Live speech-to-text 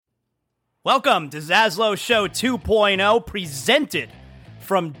Welcome to Zaslow Show 2.0, presented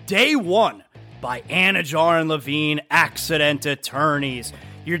from day one by Anajar and Levine Accident Attorneys.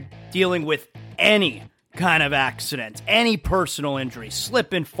 You're dealing with any kind of accident, any personal injury,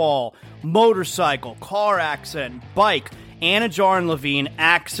 slip and fall, motorcycle, car accident, bike. Anajar and Levine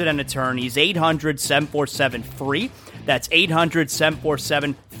Accident Attorneys, 800-747-FREE. That's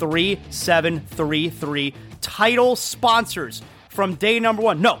 800-747-3733. Title sponsors from day number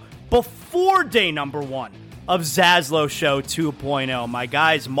one. No, before day number one of Zaslow Show 2.0. My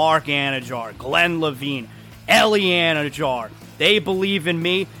guys Mark Anajar, Glenn Levine, Ellie Anajar. They believe in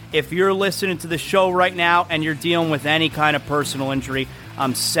me. If you're listening to the show right now and you're dealing with any kind of personal injury,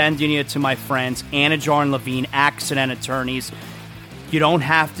 I'm sending you to my friends, Anajar and Levine Accident Attorneys. You don't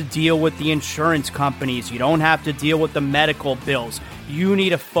have to deal with the insurance companies. You don't have to deal with the medical bills. You need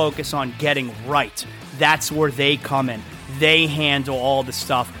to focus on getting right. That's where they come in. They handle all the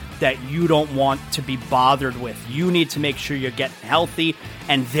stuff that you don't want to be bothered with. You need to make sure you're getting healthy,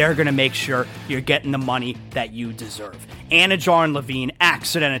 and they're going to make sure you're getting the money that you deserve. Anajar and Levine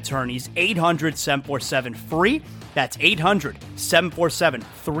Accident Attorneys, 800-747-FREE. That's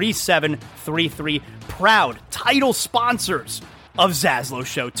 800-747-3733. Proud title sponsors of Zaslow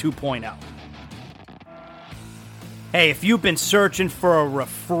Show 2.0. Hey, if you've been searching for a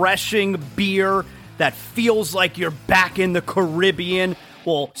refreshing beer that feels like you're back in the Caribbean,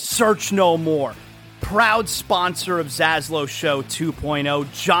 well, search no more. Proud sponsor of Zaslow Show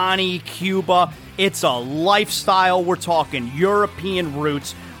 2.0, Johnny Cuba. It's a lifestyle. We're talking European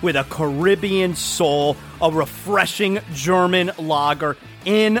roots with a Caribbean soul, a refreshing German lager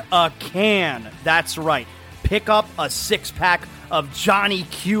in a can. That's right. Pick up a six-pack of Johnny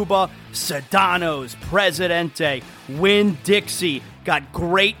Cuba, Sedanos, Presidente, Winn-Dixie. Got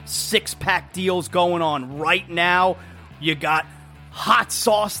great six-pack deals going on right now. You got hot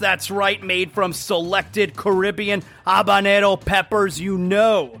sauce, that's right, made from selected Caribbean habanero peppers. You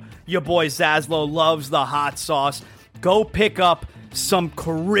know your boy Zaslow loves the hot sauce. Go pick up some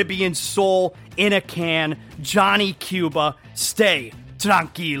Caribbean soul in a can. Johnny Cuba, stay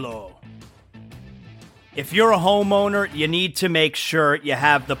tranquilo. If you're a homeowner, you need to make sure you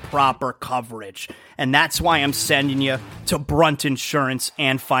have the proper coverage. And that's why I'm sending you to Brunt Insurance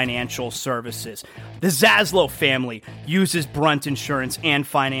and Financial Services. The Zaslow family uses Brunt Insurance and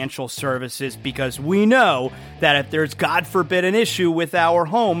Financial Services because we know that if there's, God forbid, an issue with our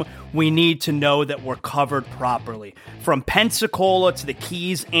home, we need to know that we're covered properly. From Pensacola to the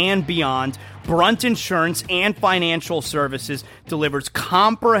Keys and beyond, Brunt Insurance and Financial Services delivers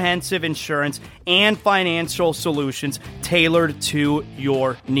comprehensive insurance and financial solutions tailored to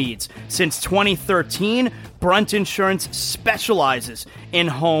your needs. Since 2013, Brunt Insurance specializes in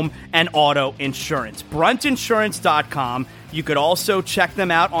home and auto insurance. BruntInsurance.com. You could also check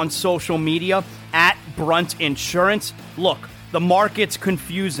them out on social media at Brunt Insurance. Look, the market's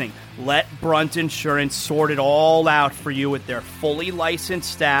confusing. Let Brunt Insurance sort it all out for you with their fully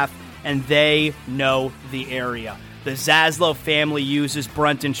licensed staff, and they know the area. The Zaslow family uses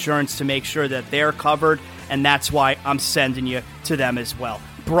Brunt Insurance to make sure that they're covered, and that's why I'm sending you to them as well.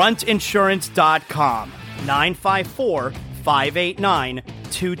 BruntInsurance.com,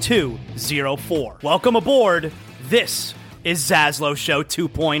 954-589-2204. Welcome aboard. This is Zaslow Show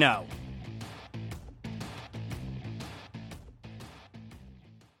 2.0.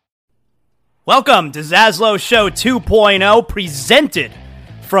 Welcome to Zaslow Show 2.0, presented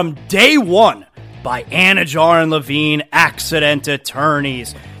from day one by Anajar and Levine Accident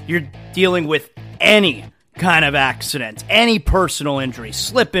Attorneys. You're dealing with any kind of accident, any personal injury,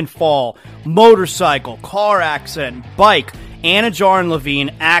 slip and fall, motorcycle, car accident, bike. Anajar and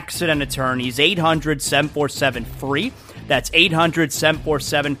Levine Accident Attorneys, 800-747-FREE. That's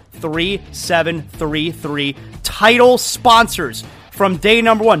 800-747-3733. Title sponsors from day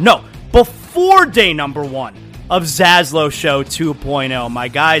number one. No, before day number one of Zaslow Show 2.0. My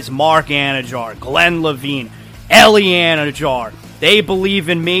guys Mark Anajar, Glenn Levine, Ellie Anajar. They believe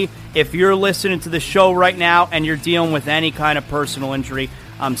in me. If you're listening to the show right now and you're dealing with any kind of personal injury,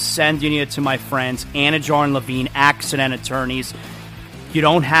 I'm sending you to my friends, Anajar and Levine Accident Attorneys. You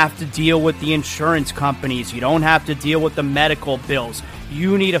don't have to deal with the insurance companies. You don't have to deal with the medical bills.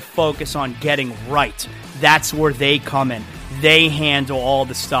 You need to focus on getting right. That's where they come in. They handle all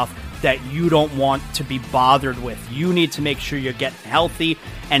the stuff that you don't want to be bothered with. You need to make sure you're getting healthy,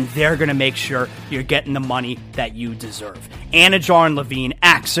 and they're going to make sure you're getting the money that you deserve. Anajar and Levine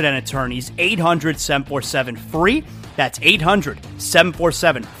Accident Attorneys, 800-747-FREE. That's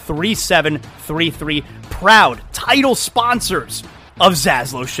 800-747-3733. Proud title sponsors of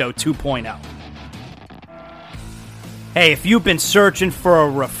Zaslow Show 2.0. Hey, if you've been searching for a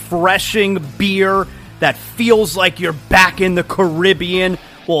refreshing beer that feels like you're back in the Caribbean,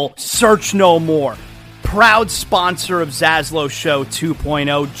 well, search no more. Proud sponsor of Zaslow Show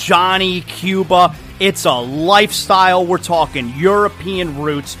 2.0, Johnny Cuba. It's a lifestyle. We're talking European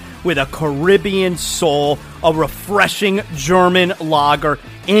roots with a Caribbean soul, a refreshing German lager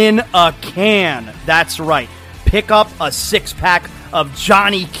in a can. That's right. Pick up a six-pack of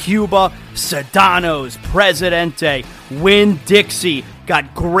Johnny Cuba, Sedanos, Presidente, Winn-Dixie.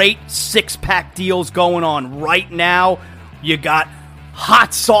 Got great six-pack deals going on right now. You got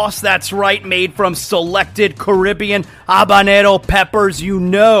hot sauce, that's right, made from selected Caribbean habanero peppers. You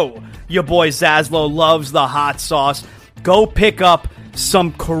know your boy Zaslow loves the hot sauce. Go pick up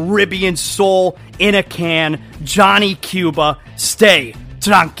some Caribbean soul in a can. Johnny Cuba, stay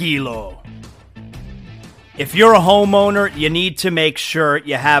tranquilo. If you're a homeowner, you need to make sure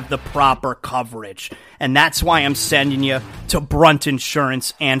you have the proper coverage. And that's why I'm sending you to Brunt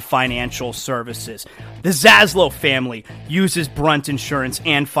Insurance and Financial Services. The Zaslow family uses Brunt Insurance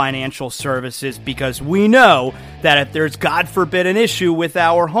and Financial Services because we know that if there's, God forbid, an issue with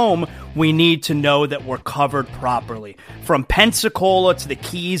our home, we need to know that we're covered properly. From Pensacola to the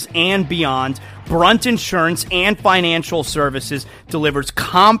Keys and beyond, Brunt Insurance and Financial Services delivers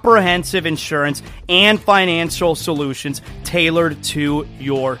comprehensive insurance and financial solutions tailored to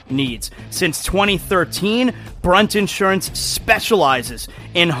your needs. Since 2013, Brunt Insurance specializes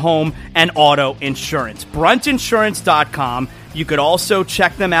in home and auto insurance. BruntInsurance.com. You could also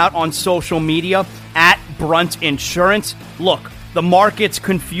check them out on social media at Brunt Insurance. Look, the market's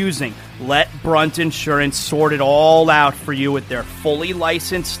confusing. Let Brunt Insurance sort it all out for you with their fully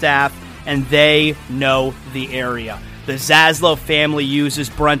licensed staff, and they know the area. The Zaslow family uses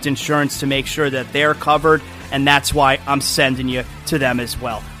Brunt Insurance to make sure that they're covered, and that's why I'm sending you to them as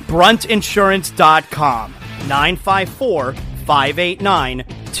well. BruntInsurance.com,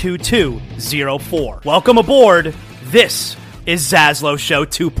 954-589-2204. Welcome aboard. This is Zaslow Show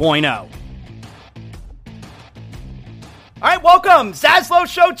 2.0. All right, welcome. Zaslow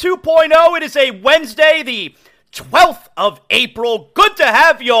Show 2.0. It is a Wednesday, the 12th of April. Good to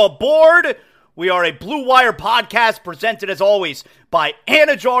have you aboard. We are a Blue Wire podcast presented, as always, by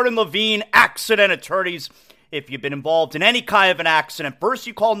Anna Jordan Levine, Accident Attorneys. If you've been involved in any kind of an accident, first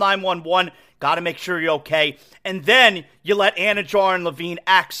you call 911, got to make sure you're okay, and then you let Anna Jordan Levine,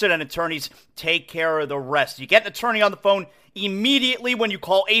 Accident Attorneys, take care of the rest. You get an attorney on the phone immediately when you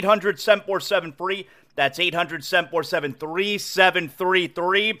call 800-747-FREE. That's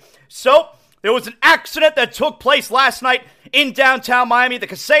 800-747-3733. So, there was an accident that took place last night in downtown Miami, the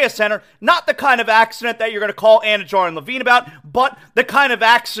Kaseya Center. Not the kind of accident that you're going to call Anna Jordan Levine about, but the kind of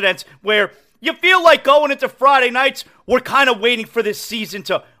accident where you feel like going into Friday nights, we're kind of waiting for this season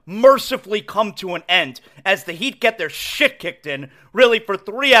to mercifully come to an end as the Heat get their shit kicked in, really, for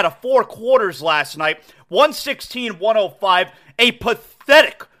 3 out of 4 quarters last night. 116-105, a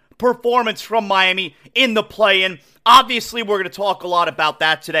pathetic performance from Miami in the play-in. Obviously, we're going to talk a lot about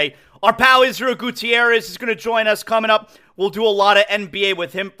that today. Our pal Israel Gutierrez is going to join us coming up. We'll do a lot of NBA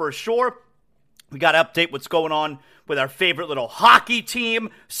with him for sure. We got to update what's going on with our favorite little hockey team.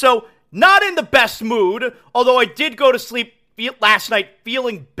 So, not in the best mood, although I did go to sleep last night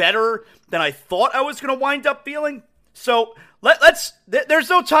feeling better than I thought I was going to wind up feeling. So, there's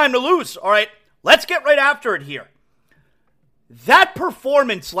no time to lose, all right? Let's get right after it here. That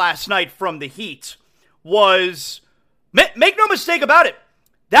performance last night from the Heat was, make no mistake about it,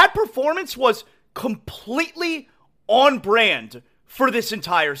 that performance was completely on brand for this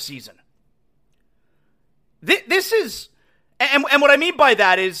entire season. This is, and what I mean by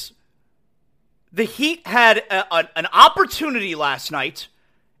that is, the Heat had an opportunity last night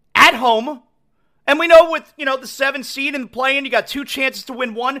at home, and we know with, the 7th seed in the play-in, you got 2 chances to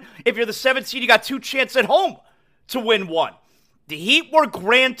win 1. If you're the 7th seed, you got 2 chances at home to win 1. The Heat were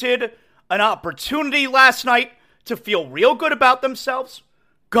granted an opportunity last night to feel real good about themselves,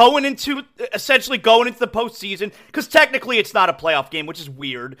 essentially going into the postseason, because technically it's not a playoff game, which is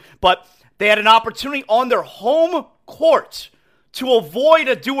weird, but they had an opportunity on their home court to avoid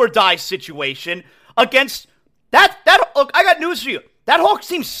a do-or-die situation against that. Look, I got news for you. That Hawks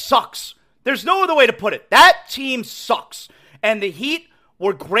team sucks. There's no other way to put it. That team sucks. And the Heat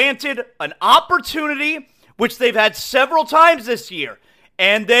were granted an opportunity, which they've had several times this year,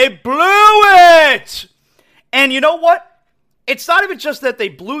 and they blew it! And you know what? It's not even just that they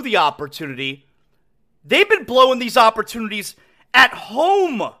blew the opportunity. They've been blowing these opportunities at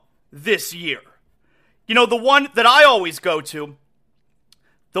home this year. The one that I always go to,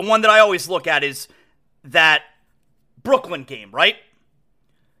 the one that I always look at is that Brooklyn game, right?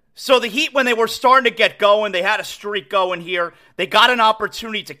 So the Heat, when they were starting to get going, they had a streak going here. They got an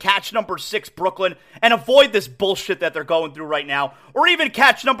opportunity to catch number 6 Brooklyn and avoid this bullshit that they're going through right now. Or even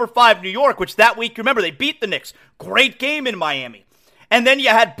catch number 5 New York, which that week, remember, they beat the Knicks. Great game in Miami. And then you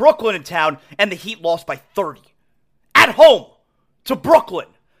had Brooklyn in town, and the Heat lost by 30. At home to Brooklyn.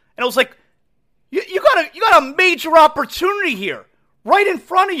 And it was like, you got a major opportunity here, right in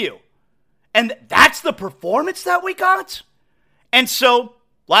front of you. And that's the performance that we got? And so,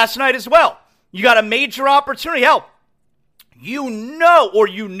 last night as well, you got a major opportunity. Hell, you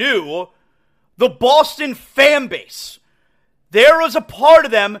knew the Boston fan base. There was a part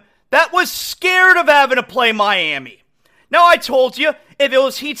of them that was scared of having to play Miami. Now, I told you, if it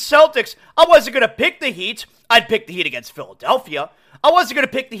was Heat Celtics, I wasn't going to pick the Heat. I'd pick the Heat against Philadelphia. I wasn't going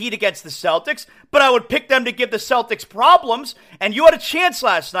to pick the Heat against the Celtics, but I would pick them to give the Celtics problems. And you had a chance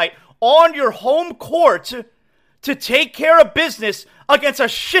last night on your home court to take care of business against a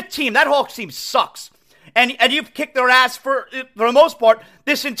shit team. That Hawks team sucks. And you've kicked their ass for the most part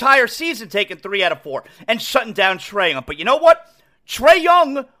this entire season, taking 3 out of 4 and shutting down Trae Young. But you know what? Trae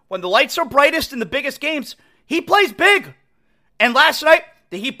Young, when the lights are brightest in the biggest games, he plays big. And last night,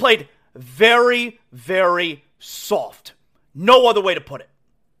 the Heat played very, very soft. No other way to put it.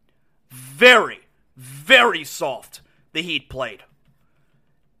 Very, very soft, the Heat played.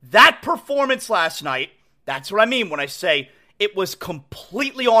 That performance last night, that's what I mean when I say it was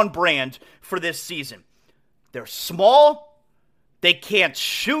completely on brand for this season. They're small. They can't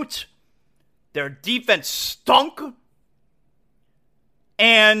shoot. Their defense stunk.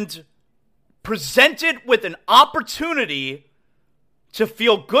 And presented with an opportunity to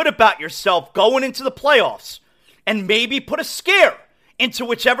feel good about yourself going into the playoffs and maybe put a scare into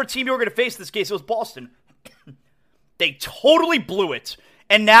whichever team you were going to face. In this case, it was Boston. They totally blew it.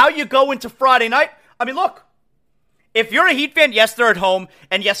 And now you go into Friday night. I mean, look, if you're a Heat fan, yes, they're at home.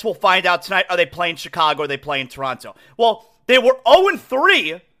 And yes, we'll find out tonight. Are they playing Chicago or are they playing Toronto? Well, they were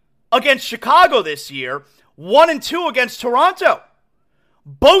 0-3 against Chicago this year, 1-2 against Toronto.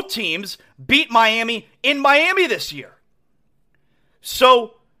 Both teams beat Miami in Miami this year.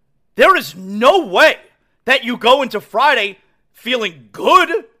 So there is no way that you go into Friday feeling good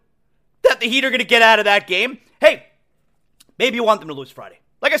that the Heat are going to get out of that game. Hey, maybe you want them to lose Friday.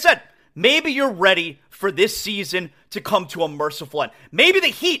 Like I said, maybe you're ready for this season to come to a merciful end. Maybe the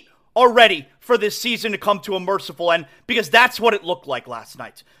Heat are ready for this season to come to a merciful end because that's what it looked like last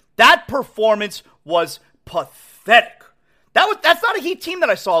night. That performance was pathetic. That's not a Heat team that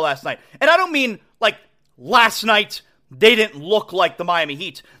I saw last night. And I don't mean like last night they didn't look like the Miami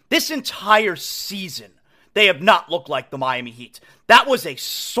Heat. This entire season, they have not looked like the Miami Heat. That was a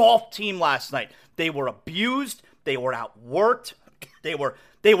soft team last night. They were abused. They were outworked. They were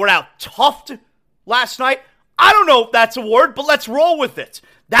out-toughed last night. I don't know if that's a word, but let's roll with it.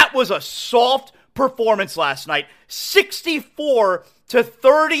 That was a soft performance last night.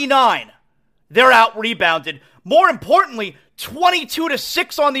 64-39. They're out-rebounded. More importantly,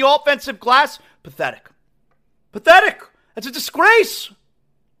 22-6 on the offensive glass. Pathetic. Pathetic. That's a disgrace.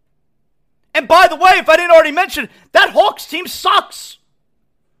 And by the way, if I didn't already mention, that Hawks team sucks.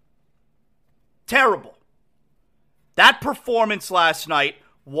 Terrible. That performance last night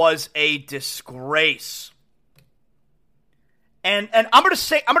was a disgrace. And I'm gonna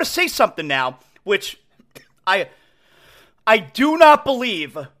say something now, which I do not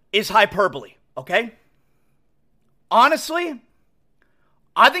believe is hyperbole, okay? Honestly,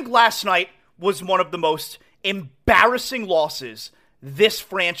 I think last night was one of the most embarrassing losses this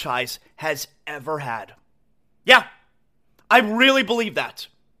franchise has ever had. Yeah, I really believe that.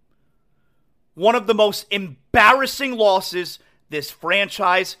 One of the most embarrassing losses this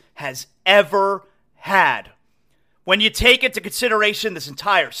franchise has ever had. When you take into consideration this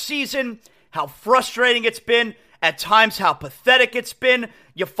entire season, how frustrating it's been, at times how pathetic it's been,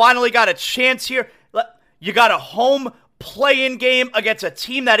 you finally got a chance here. You got a home play-in game against a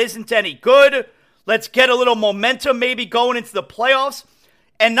team that isn't any good. Let's get a little momentum maybe going into the playoffs.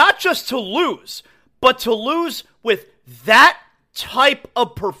 And not just to lose, but to lose with that type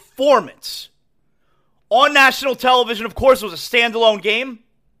of performance. On national television, of course, it was a standalone game.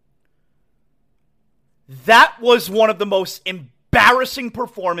 That was one of the most embarrassing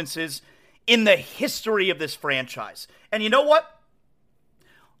performances in the history of this franchise. And you know what?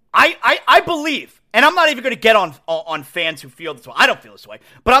 I believe, and I'm not even going to get on fans who feel this way. I don't feel this way,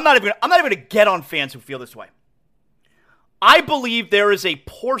 but I'm not even going to get on fans who feel this way. I believe there is a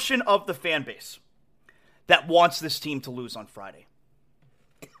portion of the fan base that wants this team to lose on Friday.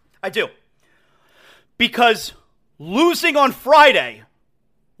 I do. Because losing on Friday,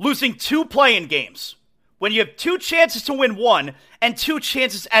 losing 2 play-in games, when you have 2 chances to win one and 2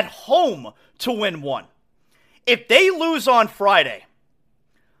 chances at home to win one. If they lose on Friday,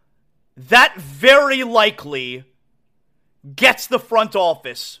 that very likely gets the front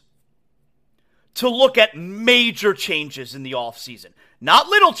office to look at major changes in the offseason. Not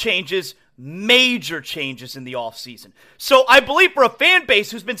little changes, major changes in the offseason. So I believe for a fan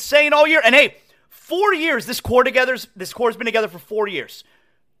base who's been saying all year, and hey, 4 years, this core's been together for 4 years.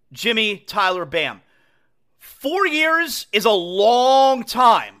 Jimmy, Tyler, Bam. 4 years is a long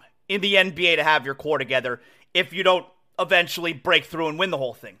time in the NBA to have your core together if you don't eventually break through and win the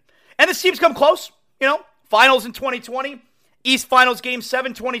whole thing. And this team's come close, finals in 2020, East Finals Game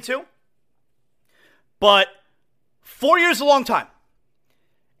 7, 22. But 4 years is a long time.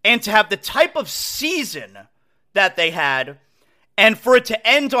 And to have the type of season that they had, and for it to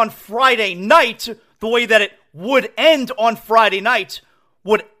end on Friday night the way that it would end on Friday night,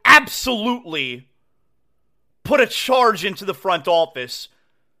 would absolutely put a charge into the front office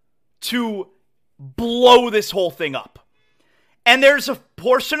to blow this whole thing up. And there's a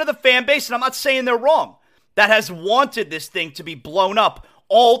portion of the fan base, and I'm not saying they're wrong, that has wanted this thing to be blown up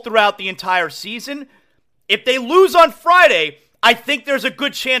all throughout the entire season. If they lose on Friday, I think there's a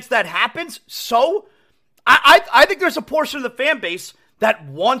good chance that happens. So, I think there's a portion of the fan base that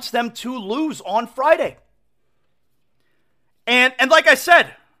wants them to lose on Friday. And like I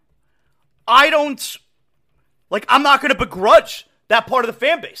said, I'm not going to begrudge that part of the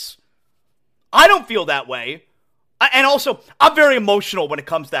fan base. I don't feel that way. And also, I'm very emotional when it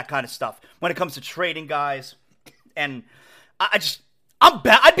comes to that kind of stuff. When it comes to trading guys. And I'm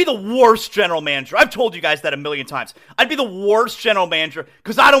bad. I'd be the worst general manager. I've told you guys that a million times. I'd be the worst general manager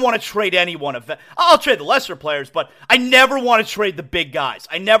because I don't want to trade anyone. I'll trade the lesser players, but I never want to trade the big guys.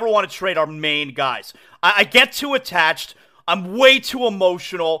 I never want to trade our main guys. I get too attached. I'm way too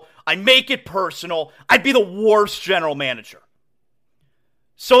emotional. I make it personal. I'd be the worst general manager.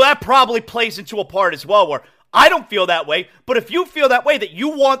 So that probably plays into a part as well where I don't feel that way, but if you feel that way, that you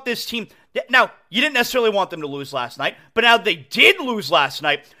want this team... Now, you didn't necessarily want them to lose last night, but now they did lose last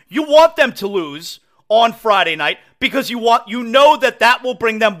night. You want them to lose on Friday night because you know that will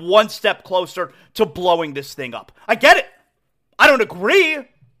bring them one step closer to blowing this thing up. I get it. I don't agree,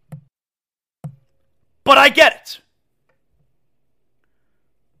 but I get it.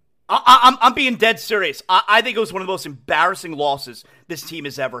 I'm being dead serious. I think it was one of the most embarrassing losses this team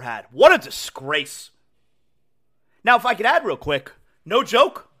has ever had. What a disgrace. Now, if I could add real quick, no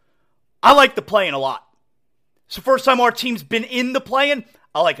joke, I like the play-in a lot. It's the first time our team's been in the play-in.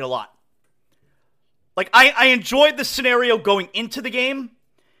 I like it a lot. I enjoyed the scenario going into the game,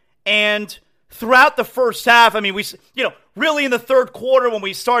 and throughout the first half, we really in the third quarter when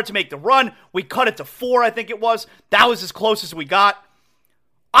we started to make the run, we cut it to 4, I think it was. That was as close as we got.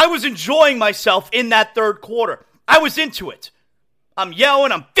 I was enjoying myself in that third quarter. I was into it. I'm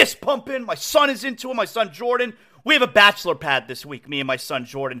yelling, I'm fist pumping. My son is into it, my son Jordan. We have a bachelor pad this week, me and my son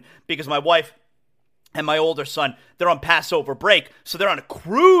Jordan, because my wife and my older son, they're on Passover break, so they're on a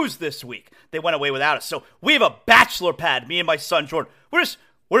cruise this week. They went away without us. So we have a bachelor pad, me and my son Jordan. We're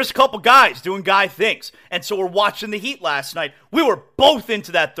just a couple guys doing guy things. And so we're watching the Heat last night. We were both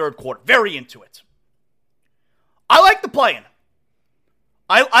into that third quarter, very into it. I like the play-in.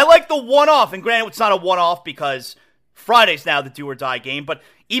 I like the one-off, and granted, it's not a one-off because Friday's now the do-or-die game, but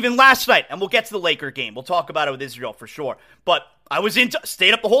even last night, and we'll get to the Laker game. We'll talk about it with Israel for sure. But I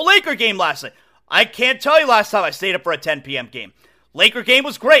stayed up the whole Laker game last night. I can't tell you last time I stayed up for a 10 p.m. game. Laker game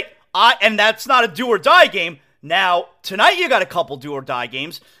was great. And that's not a do-or-die game. Now, tonight you got a couple do-or-die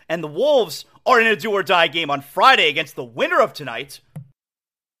games, and the Wolves are in a do-or-die game on Friday against the winner of tonight.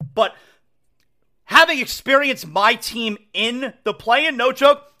 But having experienced my team in the play-in, no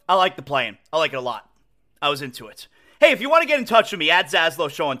joke, I like the play-in. I like it a lot. I was into it. Hey, if you want to get in touch with me, at Zaslow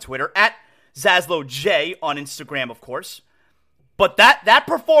Show on Twitter, at ZaslowJ on Instagram, of course. But that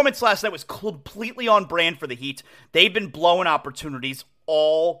performance last night was completely on brand for the Heat. They've been blowing opportunities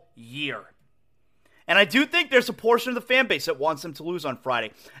all year. And I do think there's a portion of the fan base that wants them to lose on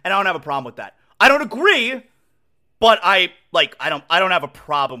Friday. And I don't have a problem with that. I don't agree, but I don't have a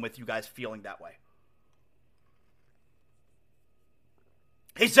problem with you guys feeling that way.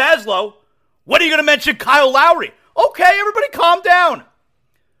 Hey, Zaslow, when are you going to mention Kyle Lowry? Okay, everybody calm down.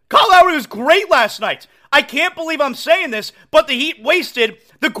 Kyle Lowry was great last night. I can't believe I'm saying this, but the Heat wasted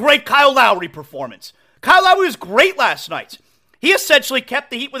the great Kyle Lowry performance. Kyle Lowry was great last night. He essentially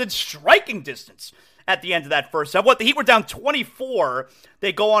kept the Heat within striking distance at the end of that first half. The Heat were down 24.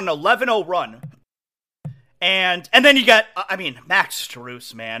 They go on an 11-0 run. And then you got, Max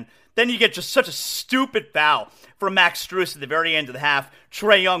Strus, man. Then you get just such a stupid foul from Max Strus at the very end of the half.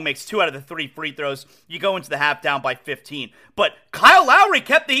 Trae Young makes 2 out of the 3 free throws. You go into the half down by 15. But Kyle Lowry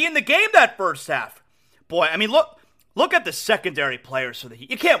kept the Heat in the game that first half. Boy, look at the secondary players for the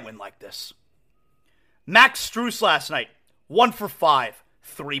Heat. You can't win like this. Max Strus last night, 1 for 5,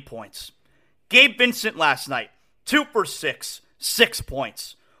 3 points. Gabe Vincent last night, 2 for 6, 6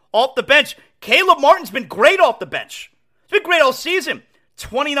 points. Off the bench, Caleb Martin's been great off the bench. He's been great all season.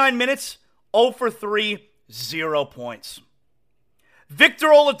 29 minutes, 0 for 3, 0 points. Victor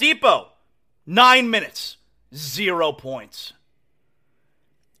Oladipo, 9 minutes, 0 points.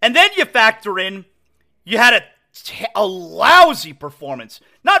 And then you factor in, you had a lousy performance,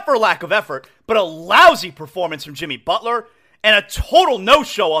 not for lack of effort, but a lousy performance from Jimmy Butler, and a total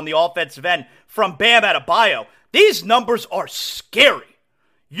no-show on the offensive end from Bam Adebayo. These numbers are scary.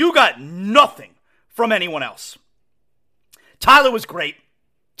 You got nothing from anyone else. Tyler was great.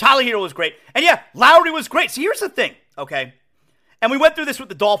 Tyler Hero was great. And yeah, Lowry was great. See, here's the thing, okay? And we went through this with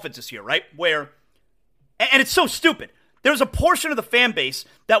the Dolphins this year, right? And it's so stupid. There's a portion of the fan base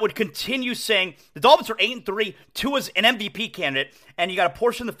that would continue saying the Dolphins are 8-3, Tua's an MVP candidate, and you got a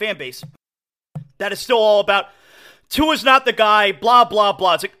portion of the fan base that is still all about Tua's not the guy, blah, blah,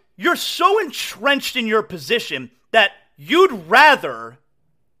 blah. It's like, you're so entrenched in your position that you'd rather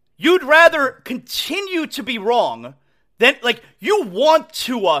continue to be wrong than, like, you want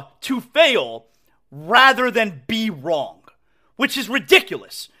Tua to fail rather than be wrong, which is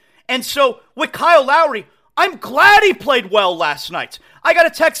ridiculous. And so with Kyle Lowry, I'm glad he played well last night. I got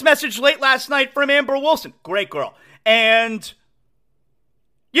a text message late last night from Amber Wilson. Great girl. And,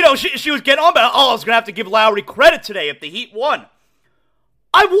 she was getting on about, I was going to have to give Lowry credit today if the Heat won.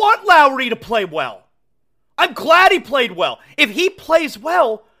 I want Lowry to play well. I'm glad he played well. If he plays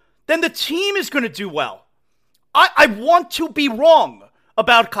well, then the team is going to do well. I want to be wrong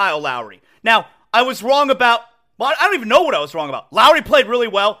about Kyle Lowry. Now, I was wrong about, I don't even know what I was wrong about. Lowry played really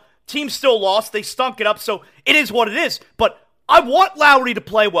well. Team still lost. They stunk it up, so it is what it is. But I want Lowry to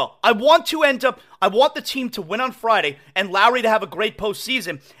play well. I want the team to win on Friday and Lowry to have a great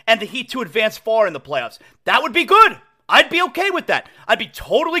postseason and the Heat to advance far in the playoffs. That would be good. I'd be okay with that. I'd be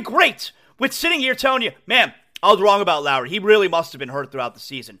totally great with sitting here telling you, man, I was wrong about Lowry. He really must have been hurt throughout the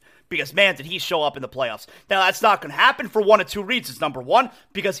season. Because, man, did he show up in the playoffs. Now, that's not going to happen for one of two reasons. Number one,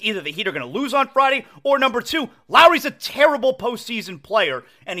 because either the Heat are going to lose on Friday, or number two, Lowry's a terrible postseason player,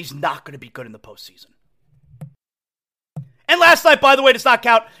 and he's not going to be good in the postseason. And last night, by the way, does not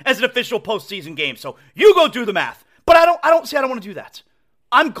count as an official postseason game, so you go do the math. But I don't want to do that.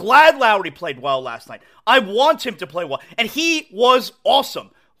 I'm glad Lowry played well last night. I want him to play well, and he was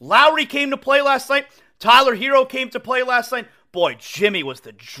awesome. Lowry came to play last night. Tyler Hero came to play last night. Boy, Jimmy was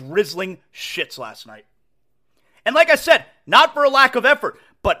the drizzling shits last night. And like I said, not for a lack of effort,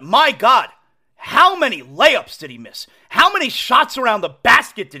 but my God, how many layups did he miss? How many shots around the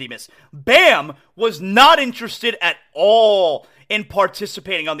basket did he miss? Bam was not interested at all in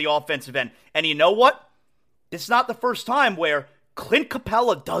participating on the offensive end. And you know what? It's not the first time where Clint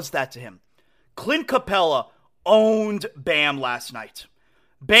Capella does that to him. Clint Capella owned Bam last night.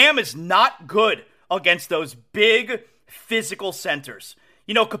 Bam is not good against those big physical centers.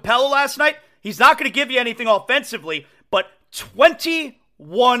 Capella last night, he's not going to give you anything offensively, but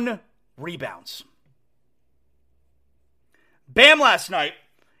 21 rebounds. Bam last night,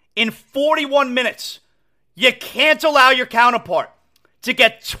 in 41 minutes, you can't allow your counterpart to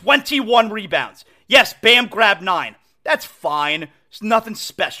get 21 rebounds. Yes, Bam grabbed 9. That's fine. There's nothing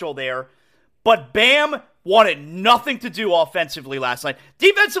special there. But Bam wanted nothing to do offensively last night.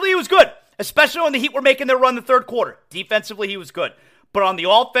 Defensively, he was good. Especially when the Heat were making their run the third quarter. Defensively, he was good. But on the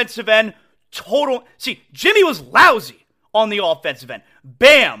offensive end, Jimmy was lousy on the offensive end.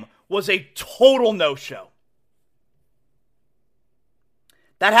 Bam was a total no-show.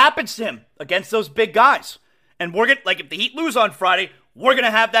 That happens to him against those big guys. And if the Heat lose on Friday, we're going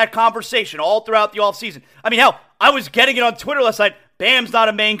to have that conversation all throughout the offseason. Hell, I was getting it on Twitter last night. Bam's not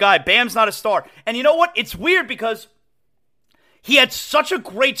a main guy. Bam's not a star. And you know what? It's weird because he had such a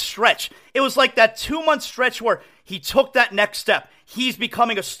great stretch. It was like that 2-month stretch where he took that next step. He's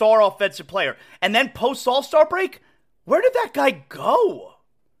becoming a star offensive player. And then post-All-Star break, where did that guy go?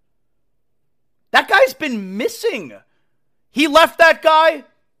 That guy's been missing. He left that guy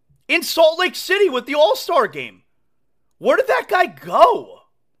in Salt Lake City with the All-Star game. Where did that guy go?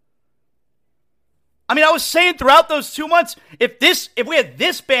 I was saying throughout those 2 months, if we had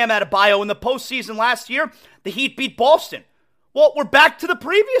this Bam Adebayo in the postseason last year, the Heat beat Boston. Well, we're back to the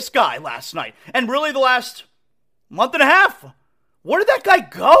previous guy last night. And really the last month and a half. Where did that guy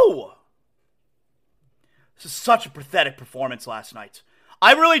go? This is such a pathetic performance last night.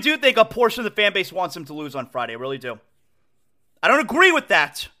 I really do think a portion of the fan base wants him to lose on Friday. I really do. I don't agree with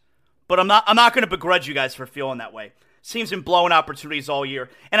that, but I'm not going to begrudge you guys for feeling that way. Team's been blowing opportunities all year.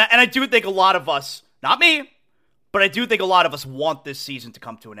 And I do think a lot of us, not me, but I do think a lot of us want this season to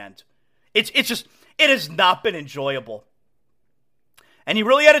come to an end. It has not been enjoyable. And you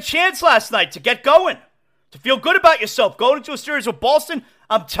really had a chance last night to get going, to feel good about yourself, going into a series with Boston.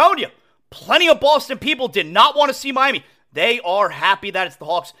 I'm telling you, plenty of Boston people did not want to see Miami. They are happy that it's the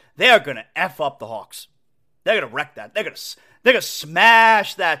Hawks. They are going to F up the Hawks. They're going to wreck that. They're going to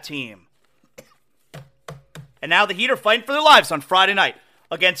smash that team. And now the Heat are fighting for their lives on Friday night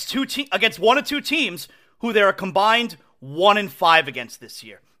against one of two teams who they're a combined 1-5 against this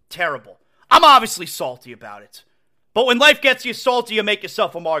year. Terrible. I'm obviously salty about it. But when life gets you salty, you make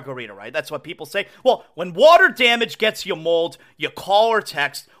yourself a margarita, right? That's what people say. Well, when water damage gets you mold, you call or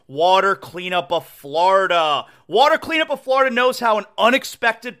text Water Cleanup of Florida. Water Cleanup of Florida knows how an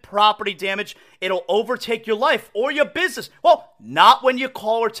unexpected property damage, it'll overtake your life or your business. Well, not when you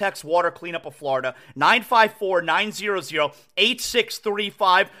call or text Water Cleanup of Florida,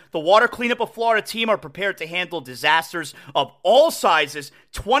 954-900-8635. The Water Cleanup of Florida team are prepared to handle disasters of all sizes,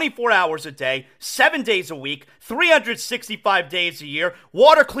 24 hours a day, 7 days a week, 365 days a year.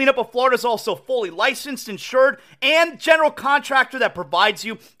 Water Cleanup of Florida is also fully licensed, insured, and general contractor that provides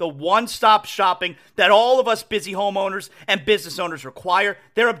you the one-stop shopping that all of us busy homeowners and business owners require.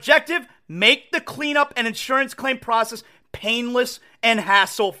 Their objective, make the cleanup and insurance claim process painless and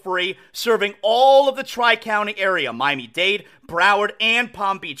hassle-free, serving all of the Tri-County area, Miami-Dade, Broward, and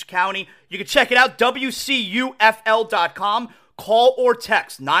Palm Beach County. You can check it out, WCUFL.com. Call or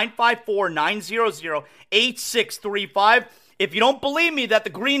text 954-900-8635. If you don't believe me that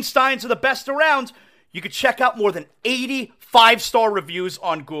the Greensteins are the best around, you can check out more than 80 5-star reviews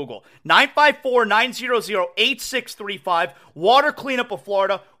on Google. 954-900-8635. Water Cleanup of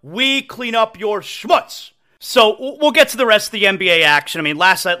Florida. We clean up your schmutz. So we'll get to the rest of the NBA action. I mean,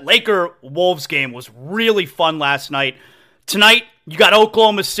 last night, Laker-Wolves game was really fun last night. Tonight, you got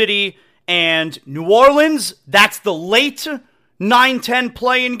Oklahoma City and New Orleans. That's the late 9-10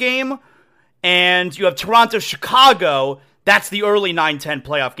 play-in game. And you have Toronto-Chicago. That's the early 9-10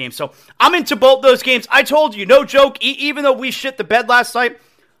 playoff game. So I'm into both those games. I told you, no joke, even though we shit the bed last night,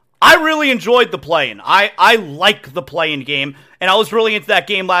 I really enjoyed the play-in. I like the play-in game, and I was really into that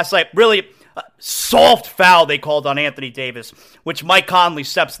game last night. Really soft foul they called on Anthony Davis, which Mike Conley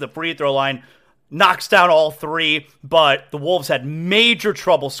steps to the free throw line, knocks down all three, but the Wolves had major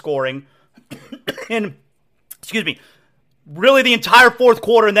trouble scoring. And, really the entire fourth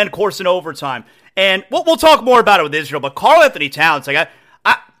quarter and then, of course, in overtime. And we'll talk more about it with Israel, but Karl Anthony Towns,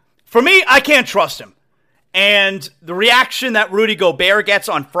 for me, I can't trust him. And the reaction that Rudy Gobert gets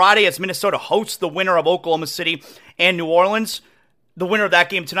on Friday as Minnesota hosts the winner of Oklahoma City and New Orleans, the winner of that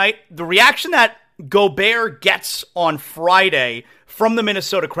game tonight, the reaction that Gobert gets on Friday from the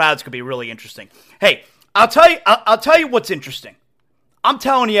Minnesota crowds could be really interesting. Hey, I'll tell you what's interesting. I'm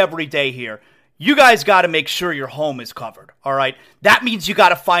telling you every day here, you guys got to make sure your home is covered, all right? That means you got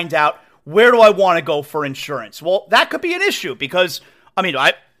to find out, where do I want to go for insurance? Well, that could be an issue because,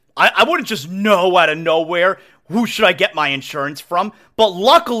 I wouldn't just know out of nowhere who should I get my insurance from. But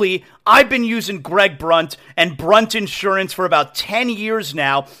luckily, I've been using Greg Brunt and Brunt Insurance for about 10 years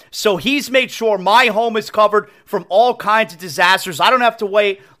now. So he's made sure my home is covered from all kinds of disasters. I don't have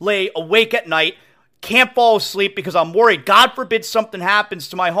to lay awake at night. Can't fall asleep because I'm worried. God forbid something happens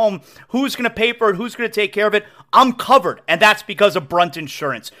to my home. Who's going to pay for it? Who's going to take care of it? I'm covered, and that's because of Brunt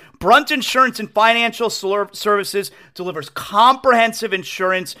Insurance. Brunt Insurance and Financial Services delivers comprehensive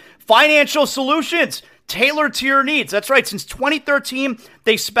insurance, financial solutions tailored to your needs. That's right. Since 2013,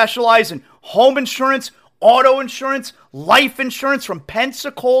 they specialize in home insurance, auto insurance, life insurance from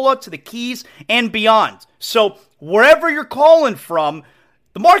Pensacola to the Keys and beyond. So wherever you're calling from,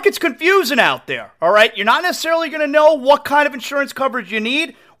 the market's confusing out there, all right? You're not necessarily going to know what kind of insurance coverage you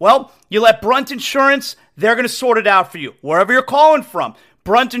need. Well, you let Brunt Insurance, they're going to sort it out for you. Wherever you're calling from,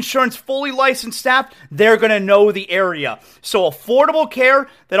 Brunt Insurance, fully licensed staff, they're going to know the area. So affordable care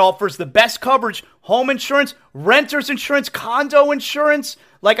that offers the best coverage, home insurance, renter's insurance, condo insurance.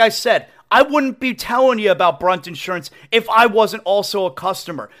 Like I said, I wouldn't be telling you about Brunt Insurance if I wasn't also a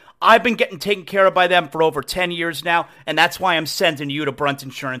customer. I've been getting taken care of by them for over 10 years now, and that's why I'm sending you to Brunt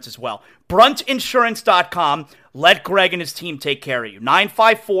Insurance as well. BruntInsurance.com. Let Greg and his team take care of you.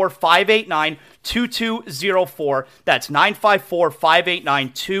 954-589-2204. That's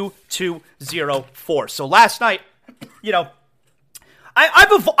 954-589-2204. So last night,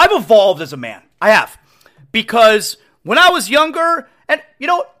 I've evolved as a man. I have. Because when I was younger, and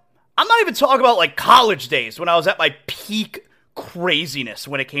I'm not even talking about like college days when I was at my peak craziness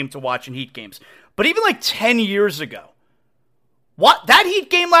when it came to watching Heat games. But even like 10 years ago, that Heat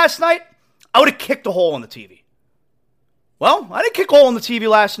game last night, I would have kicked a hole in the TV. Well, I didn't kick a hole in the TV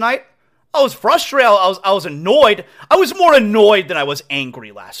last night. I was frustrated. I was annoyed. I was more annoyed than I was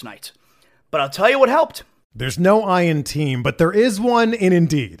angry last night. But I'll tell you what helped. There's no I in team, but there is one in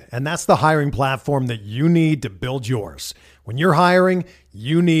Indeed, and that's the hiring platform that you need to build yours. When you're hiring,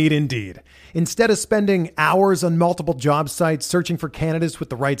 you need Indeed. Instead of spending hours on multiple job sites searching for candidates with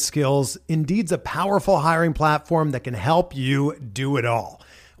the right skills, Indeed's a powerful hiring platform that can help you do it all.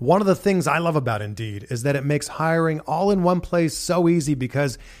 One of the things I love about Indeed is that it makes hiring all in one place so easy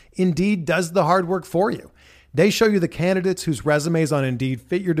because Indeed does the hard work for you. They show you the candidates whose resumes on Indeed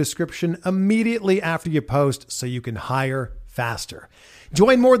fit your description immediately after you post so you can hire faster.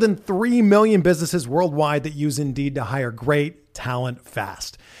 Join more than 3 million businesses worldwide that use Indeed to hire great talent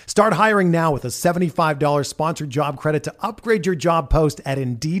fast. Start hiring now with a $75 sponsored job credit to upgrade your job post at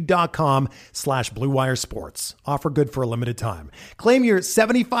Indeed.com/Blue Wire Sports. Offer good for a limited time. Claim your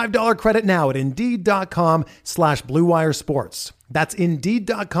 $75 credit now at Indeed.com/Blue Wire Sports. That's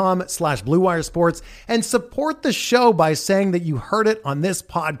Indeed.com/Blue Wire Sports, and support the show by saying that you heard it on this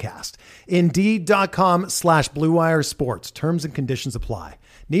podcast. Indeed.com/Blue Wire Sports. Terms and conditions apply.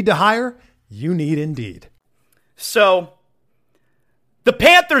 Need to hire? You need Indeed. So, the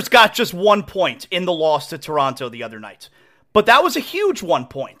Panthers got just 1 point in the loss to Toronto the other night. But that was a huge 1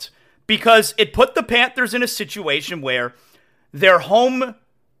 point because it put the Panthers in a situation where their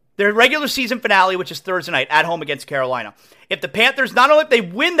regular season finale, which is Thursday night at home against Carolina. If the Panthers, not only if they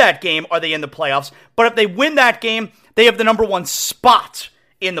win that game, are they in the playoffs, but if they win that game, they have the number one spot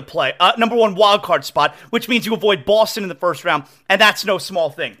in the number one wild card spot, which means you avoid Boston in the first round, and that's no small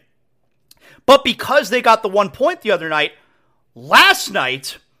thing. But because they got the 1 point the other night, last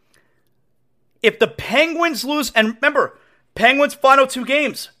night, if the Penguins lose, and remember, Penguins' final 2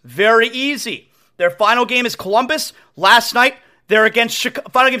 games, very easy. Their final game is Columbus. Last night, they're against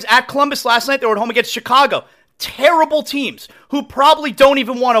final games at Columbus. Last night, they were at home against Chicago. Terrible teams who probably don't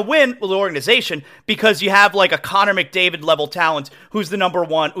even want to win with the organization because you have like a Connor McDavid level talent who's the number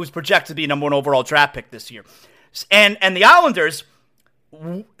one, who's projected to be number 1 overall draft pick this year. And the Islanders,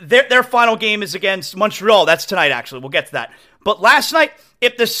 their final game is against Montreal. That's tonight, actually. We'll get to that. But last night,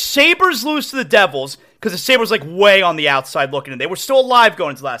 if the Sabres lose to the Devils, because the Sabres like way on the outside looking, and they were still alive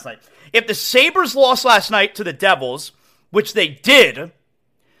going into last night. If the Sabres lost last night to the Devils, which they did,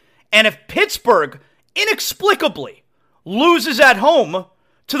 and if Pittsburgh inexplicably loses at home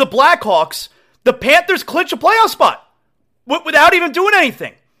to the Blackhawks, the Panthers clinch a playoff spot without even doing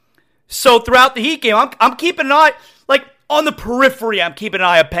anything. So throughout the Heat game, I'm keeping an eye, like on the periphery, I'm keeping an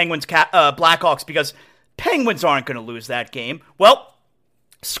eye on Penguins, Blackhawks, because Penguins aren't going to lose that game. Well,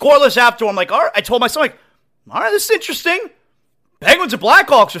 scoreless after, I'm like, all right, I told myself, like, all right, this is interesting. Penguins and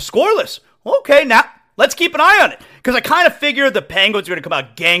Blackhawks are scoreless. Okay, now let's keep an eye on it. Because I kind of figured the Penguins are going to come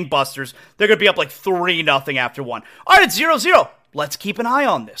out gangbusters. They're going to be up like 3-0 after 1. All right, it's 0-0. Let's keep an eye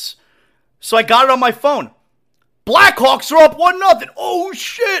on this. So I got it on my phone. Blackhawks are up 1-0. Oh,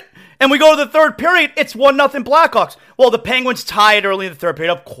 shit. And we go to the third period. It's 1-0 Blackhawks. Well, the Penguins tie it early in the third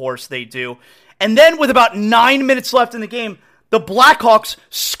period. Of course they do. And then with about 9 minutes left in the game, the Blackhawks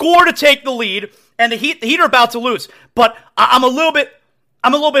score to take the lead. And the Heat are about to lose. But I'm a little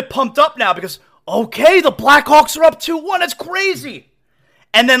bit pumped up now because, okay, the Blackhawks are up 2-1. That's crazy.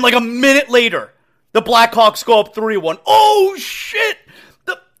 And then like a minute later, the Blackhawks go up 3-1. Oh, shit.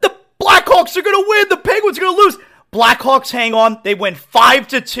 The Blackhawks are going to win. The Penguins are going to lose. Blackhawks hang on. They win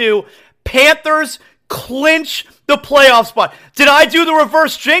 5-2. Panthers clinch the playoff spot. Did I do the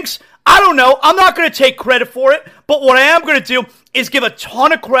reverse jinx? I don't know. I'm not going to take credit for it. But what I am going to do is give a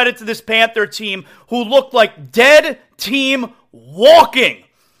ton of credit to this Panther team who looked like dead team walking.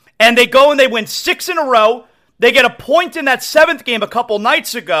 And they go and they win 6 in a row. They get a point in that 7th game a couple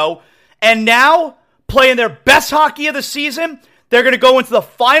nights ago. And now, playing their best hockey of the season, they're going to go into the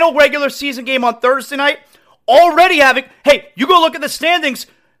final regular season game on Thursday night. Already having, hey, you go look at the standings.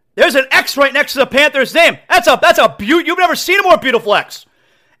 There's an X right next to the Panthers' name. That's a beaut. You've never seen a more beautiful X.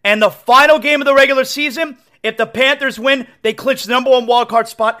 And the final game of the regular season, if the Panthers win, they clinch the number 1 wildcard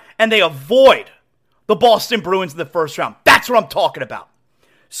spot and they avoid the Boston Bruins in the first round. That's what I'm talking about.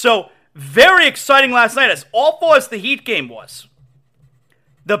 So, very exciting last night, as awful as the Heat game was.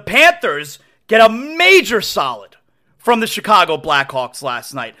 The Panthers get a major solid from the Chicago Blackhawks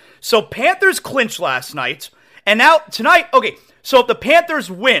last night. So, Panthers clinch last night, and now tonight, okay, so if the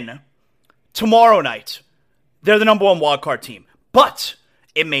Panthers win tomorrow night, they're the number 1 wildcard team. But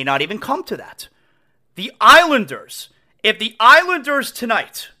it may not even come to that. The Islanders, if the Islanders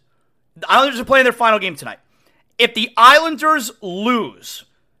tonight The Islanders are playing their final game tonight. If the Islanders lose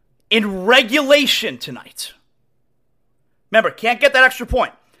in regulation tonight, remember, can't get that extra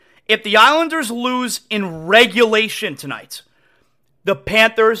point. If the Islanders lose in regulation tonight, the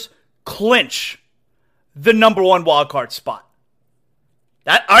Panthers clinch the number 1 wildcard spot.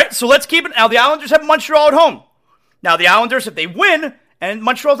 All right, so let's keep it. Now, the Islanders have Montreal at home. Now, the Islanders, if they win, and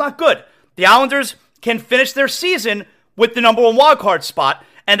Montreal's not good, the Islanders can finish their season with the number 1 wildcard spot.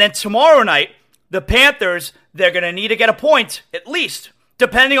 And then tomorrow night, the Panthers, they're going to need to get a point, at least,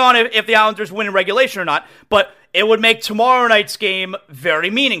 depending on if the Islanders win in regulation or not. But it would make tomorrow night's game very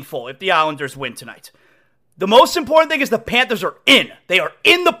meaningful if the Islanders win tonight. The most important thing is the Panthers are in. They are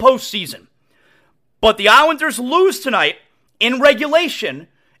in the postseason. But the Islanders lose tonight in regulation,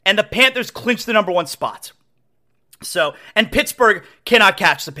 and the Panthers clinch the number 1 spot. So, and Pittsburgh cannot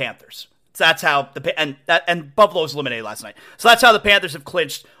catch the Panthers. So that's how and Buffalo's eliminated last night. So that's how the Panthers have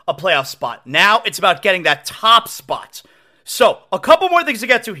clinched a playoff spot. Now it's about getting that top spot. So a couple more things to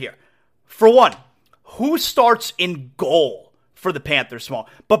get to here. For one, who starts in goal for the Panthers tomorrow?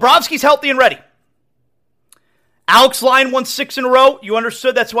 Bobrovsky's healthy and ready. Alex Lyon won 6 in a row. You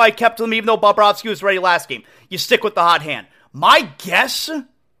understood that's why I kept him even though Bobrovsky was ready last game. You stick with the hot hand. My guess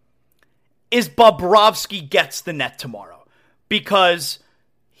is Bobrovsky gets the net tomorrow because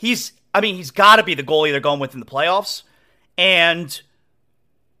he's got to be the goalie they're going with in the playoffs. And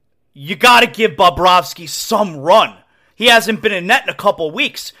you got to give Bobrovsky some run. He hasn't been in net in a couple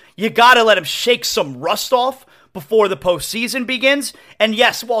weeks. You got to let him shake some rust off before the postseason begins. And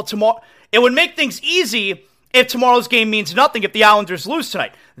yes, well, tomorrow, it would make things easy if tomorrow's game means nothing if the Islanders lose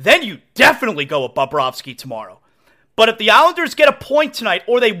tonight. Then you definitely go with Bobrovsky tomorrow. But if the Islanders get a point tonight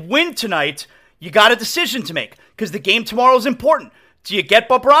or they win tonight, you got a decision to make because the game tomorrow is important. Do you get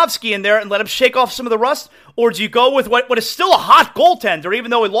Bobrovsky in there and let him shake off some of the rust? Or do you go with what is still a hot goaltender,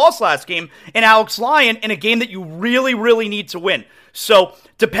 even though he lost last game, in Alex Lyon in a game that you really, really need to win? So,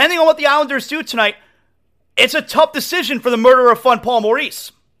 depending on what the Islanders do tonight, it's a tough decision for the murderer of fun, Paul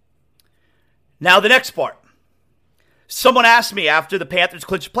Maurice. Now, the next part. Someone asked me after the Panthers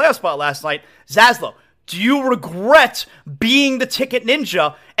clinched a playoff spot last night, Zaslow, do you regret being the ticket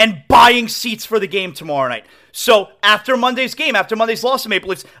ninja and buying seats for the game tomorrow night? So after Monday's game, after Monday's loss to Maple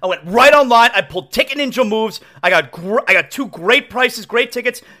Leafs, I went right online. I pulled Ticket Ninja moves. I got 2 great prices, great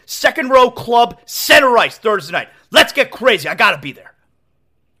tickets. Second row club, center ice Thursday night. Let's get crazy. I got to be there.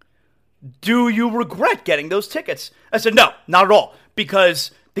 Do you regret getting those tickets? I said, no, not at all.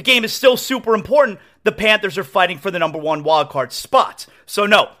 Because the game is still super important. The Panthers are fighting for the number 1 wildcard spot. So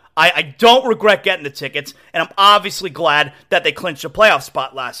no, I don't regret getting the tickets. And I'm obviously glad that they clinched a playoff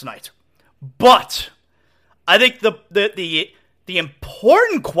spot last night. But I think the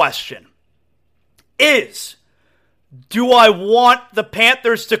important question is, do I want the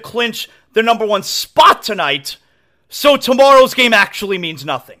Panthers to clinch the number 1 spot tonight so tomorrow's game actually means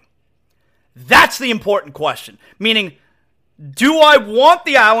nothing? That's the important question. Meaning, do I want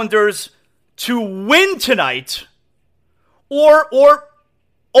the Islanders to win tonight or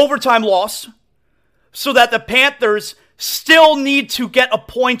overtime loss so that the Panthers still need to get a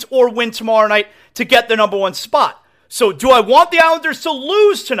point or win tomorrow night to get the number 1 spot? So do I want the Islanders to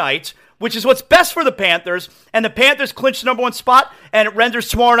lose tonight, which is what's best for the Panthers, and the Panthers clinch the number 1 spot, and it renders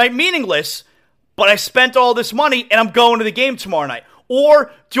tomorrow night meaningless, but I spent all this money, and I'm going to the game tomorrow night?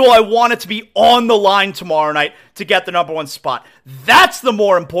 Or do I want it to be on the line tomorrow night to get the number 1 spot? That's the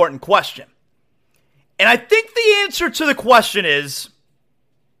more important question. And I think the answer to the question is,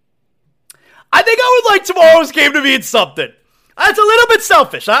 I think I would like tomorrow's game to mean something. That's a little bit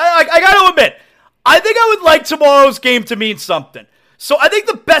selfish. I got to admit. I think I would like tomorrow's game to mean something. So I think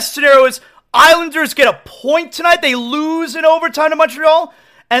the best scenario is Islanders get a point tonight. They lose in overtime to Montreal.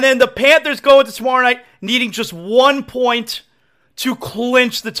 And then the Panthers go into tomorrow night needing just 1 point to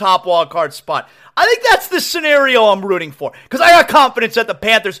clinch the top wildcard spot. I think that's the scenario I'm rooting for. Because I got confidence that the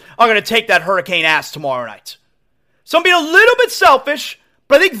Panthers are going to take that hurricane ass tomorrow night. So I'm being a little bit selfish,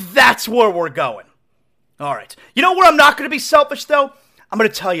 but I think that's where we're going. All right. You know where I'm not going to be selfish, though? I'm going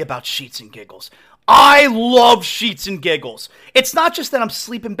to tell you about Sheets and Giggles. I love Sheets and Giggles. It's not just that I'm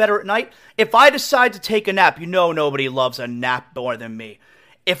sleeping better at night. If I decide to take a nap, you know nobody loves a nap more than me.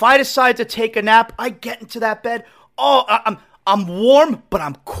 If I decide to take a nap, I get into that bed. Oh, I'm warm, but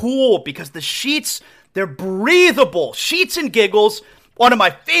I'm cool because the sheets, they're breathable. Sheets and Giggles, one of my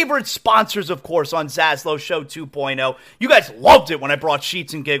favorite sponsors, of course, on Zaslow Show 2.0. You guys loved it when I brought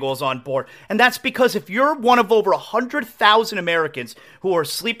Sheets and Giggles on board. And that's because if you're one of over 100,000 Americans who are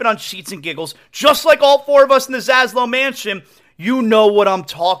sleeping on Sheets and Giggles, just like all 4 of us in the Zaslow mansion, you know what I'm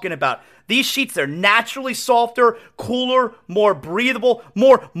talking about. These sheets, they're naturally softer, cooler, more breathable,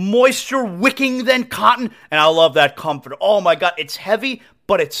 more moisture wicking than cotton. And I love that comforter. Oh my God, it's heavy,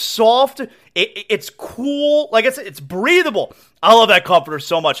 but it's soft. It's cool. Like I said, it's breathable. I love that comforter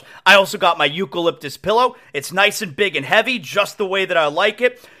so much. I also got my eucalyptus pillow. It's nice and big and heavy, just the way that I like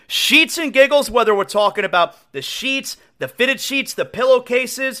it. Sheets and giggles, whether we're talking about the sheets, the fitted sheets, the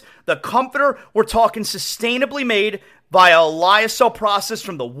pillowcases, the comforter, we're talking sustainably made via a lyocell process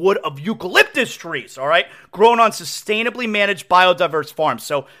from the wood of eucalyptus trees, all right? Grown on sustainably managed biodiverse farms.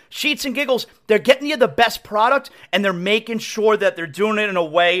 So Sheets and Giggles, they're getting you the best product, and they're making sure that they're doing it in a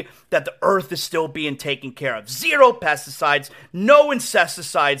way that the earth is still being taken care of. Zero pesticides, no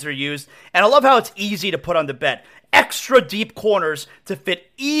insecticides are used, and I love how it's easy to put on the bed. Extra deep corners to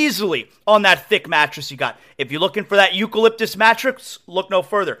fit easily on that thick mattress you got. If you're looking for that eucalyptus mattress, look no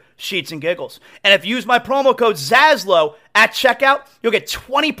further. Sheets and Giggles. And if you use my promo code ZASLOW at checkout, you'll get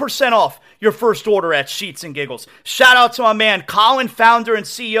 20% off your first order at Sheets and Giggles. Shout out to my man Colin, founder and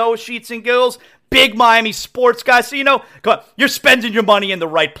CEO of Sheets and Giggles. Big Miami sports guy. So, come on, you're spending your money in the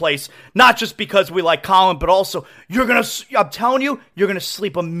right place. Not just because we like Colin, but also I'm telling you, you're going to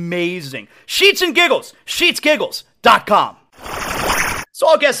sleep amazing. Sheets and Giggles, sheetsgiggles.com. So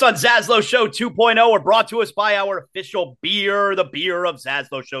all guests on Zaslow Show 2.0 are brought to us by our official beer, the beer of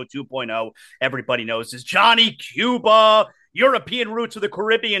Zaslow Show 2.0. Everybody knows is Johnny Cuba, European roots of the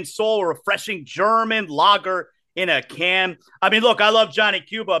Caribbean soul, refreshing German lager in a can. I mean, look, I love Johnny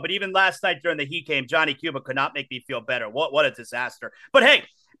Cuba, but even last night during the Heat game, Johnny Cuba could not make me feel better. What a disaster. But hey,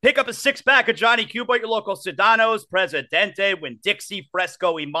 pick up a 6-pack of Johnny Cuba at your local Sedano's, Presidente, Winn-Dixie,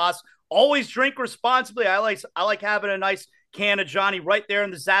 Fresco, y Mas. Always drink responsibly. I like having a nice can of Johnny right there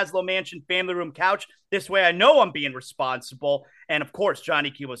in the Zaslow Mansion family room couch. This way I know I'm being responsible. And of course,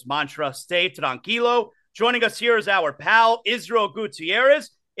 Johnny Cuba's mantra, stay tranquilo. Joining us here is our pal, Israel Gutierrez.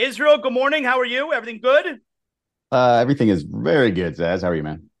 Israel, good morning. How are you? Everything good? Everything is very good, Zaz. How are you,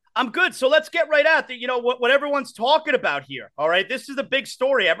 man? I'm good. So let's get right at it. What everyone's talking about here. All right. This is the big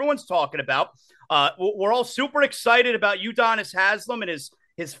story everyone's talking about. We're all super excited about Udonis Haslem and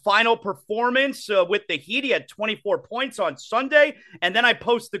his final performance with the Heat. He had 24 points on Sunday. And then I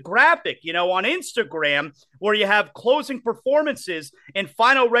post the graphic, on Instagram where you have closing performances in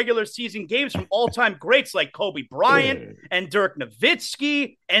final regular season games from all-time greats like Kobe Bryant and Dirk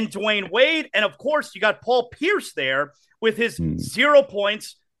Nowitzki and Dwayne Wade. And of course, you got Paul Pierce there with his 0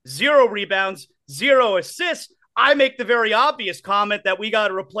 points, 0 rebounds, 0 assists. I make the very obvious comment that we got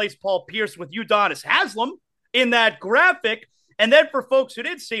to replace Paul Pierce with Udonis Haslem in that graphic. And then for folks who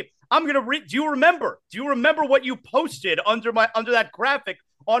didn't see, I'm going to read. Do you remember what you posted under that graphic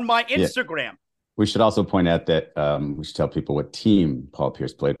on my Instagram? Yeah. We should also point out that we should tell people what team Paul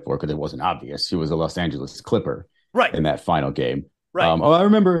Pierce played for, because it wasn't obvious. He was a Los Angeles Clipper in that final game. Right. I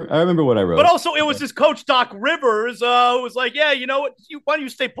remember what I wrote. But also it was his coach, Doc Rivers, who was like, yeah, you know what? Why don't you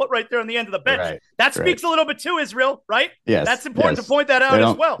stay put right there on the end of the bench? Right. That speaks a little bit to Israel, right? Yes. That's important to point that out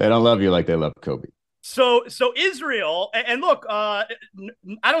as well. They don't love you like they love Kobe. So Israel, and look,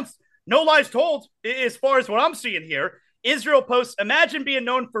 no lies told as far as what I'm seeing here. Israel posts, imagine being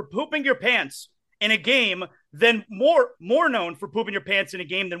known for pooping your pants in a game, then more known for pooping your pants in a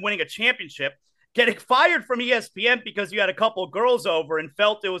game than winning a championship. Getting fired from ESPN because you had a couple of girls over and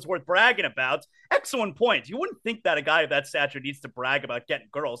felt it was worth bragging about. Excellent point. You wouldn't think that a guy of that stature needs to brag about getting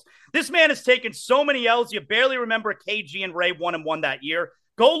girls. This man has taken so many L's, you barely remember KG and Ray 1-1 that year.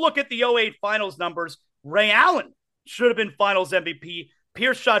 Go look at the 08 finals numbers. Ray Allen should have been finals MVP.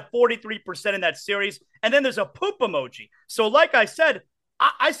 Pierce shot 43% in that series. And then there's a poop emoji. So like I said,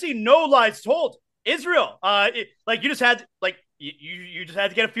 I see no lies told. Israel, you just had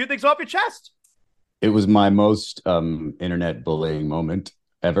to get a few things off your chest. It was my most internet bullying moment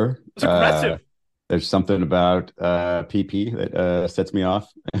ever. It's aggressive. There's something about PP that sets me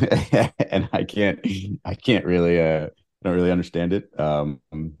off, and I can't really, I don't really understand it.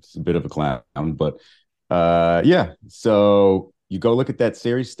 It's a bit of a clown, but yeah. So you go look at that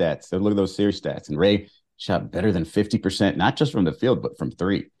series stats. So look at those series stats, and Ray shot better than 50%, not just from the field, but from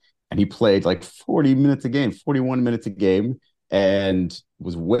three. And he played like 40 minutes a game, 41 minutes a game, and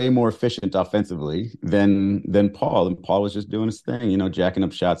was way more efficient offensively than Paul. And Paul was just doing his thing, jacking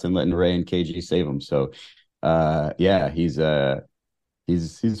up shots and letting Ray and KG save him. So yeah, he's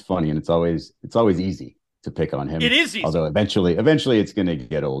funny, and it's always easy to pick on him. It is easy. Although eventually it's going to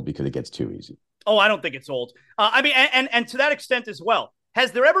get old because it gets too easy. Oh, I don't think it's old. I mean, and to that extent as well,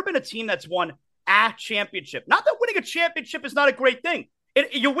 has there ever been a team that's won a championship? Not that winning a championship is not a great thing.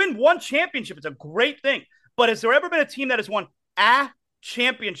 You win one championship, it's a great thing. But has there ever been a team that has won a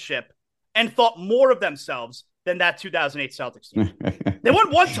championship and thought more of themselves than that 2008 Celtics team? They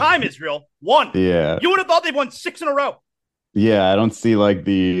won one time, Israel. One. Yeah. You would have thought they won 6 in a row. Yeah, I don't see like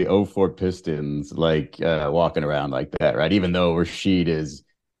the '04 Pistons like walking around like that, right? Even though Rasheed is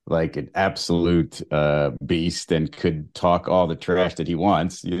like an absolute beast and could talk all the trash that he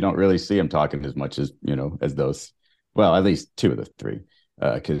wants, you don't really see him talking as much as, as those. Well, at least two of the three,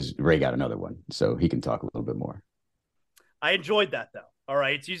 because Ray got another one, so he can talk a little bit more. I enjoyed that though. All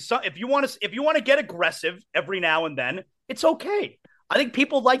right. If you want to get aggressive every now and then, it's okay. I think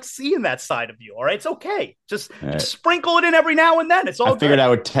people like seeing that side of you. All right. It's okay. Just sprinkle it in every now and then. It's all I figured good. I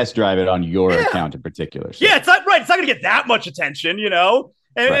would test drive it on your account in particular. So. Yeah, it's not right. It's not going to get that much attention,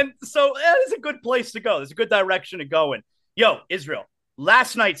 And so that is a good place to go. There's a good direction to go in. Yo, Israel,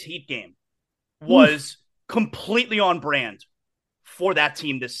 last night's Heat game was completely on brand for that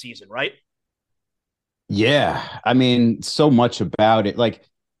team this season, right? Yeah. I mean, so much about it. Like,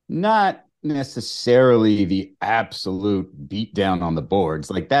 not necessarily the absolute beatdown on the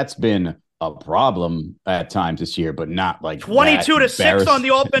boards. Like, that's been a problem at times this year, but not like 22-6 on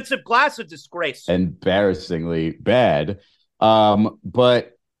the offensive glass, a disgrace. Embarrassingly bad.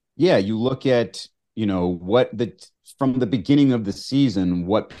 But yeah, you look at, from the beginning of the season,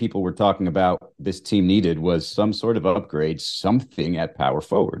 what people were talking about this team needed was some sort of upgrade, something at power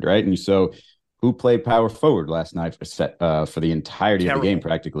forward, right? And so who played power forward last night for the entirety of the game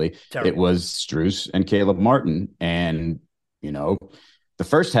practically? Terrible. It was Strus and Caleb Martin. And, the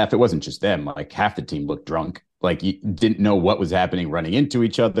first half, it wasn't just them. Like, half the team looked drunk. Like, you didn't know what was happening, running into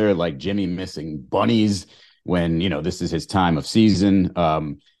each other, like Jimmy missing bunnies when, this is his time of season.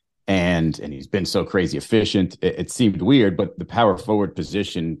 And he's been so crazy efficient. It seemed weird, but the power forward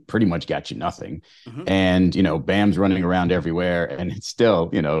position pretty much got you nothing. Mm-hmm. And, Bam's running around everywhere. And it's still,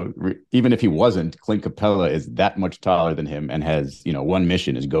 even if he wasn't, Clint Capella is that much taller than him and has, one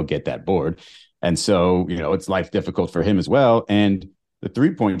mission is go get that board. And so, it's life difficult for him as well. And the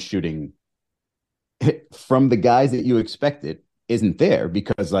 3-point shooting from the guys that you expected isn't there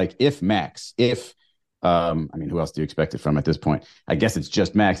because, like, if who else do you expect it from at this point? I guess it's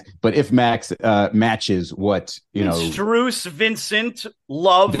just Max. But if Max matches what, Strus, Vincent,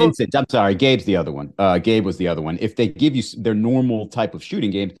 Love. Vincent, I'm sorry. Gabe's the other one. Gabe was the other one. If they give you their normal type of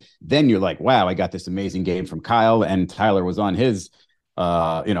shooting game, then you're like, wow, I got this amazing game from Kyle, and Tyler was on his,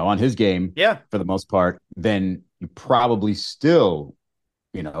 on his game for the most part. Then you probably still,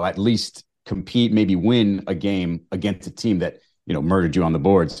 at least compete, maybe win a game against a team that, murdered you on the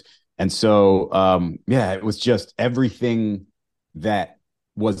boards. And so, it was just everything that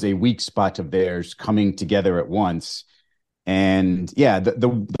was a weak spot of theirs coming together at once. And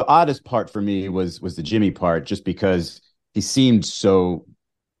the oddest part for me was the Jimmy part, just because he seemed so,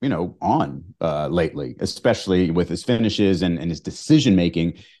 on lately, especially with his finishes and his decision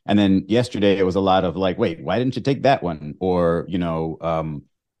making. And then yesterday it was a lot of like, wait, why didn't you take that one? Or,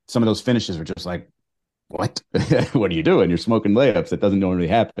 some of those finishes were just like, what? What are you doing? You're smoking layups. That doesn't normally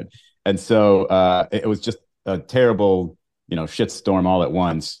happen. And so it was just a terrible, shitstorm all at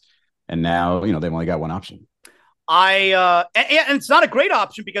once. And now, they've only got one option. And it's not a great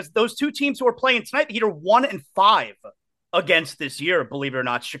option because those two teams who are playing tonight, the Heat are 1-5 against this year, believe it or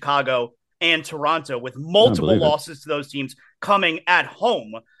not, Chicago and Toronto, with multiple losses to those teams coming at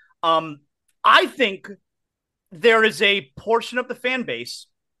home. I think there is a portion of the fan base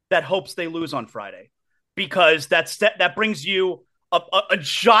that hopes they lose on Friday, because that brings you a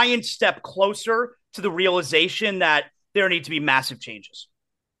giant step closer to the realization that there need to be massive changes.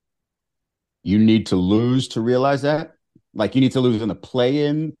 You need to lose to realize that? Like, you need to lose in the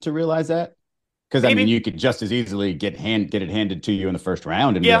play-in to realize that? Because, I mean, you could just as easily get it handed to you in the first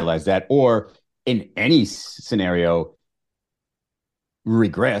round and realize that. Or in any scenario,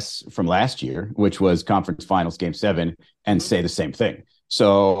 regress from last year, which was conference finals game 7, and say the same thing.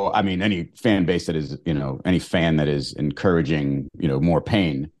 So, I mean, any fan base that is, any fan that is encouraging, more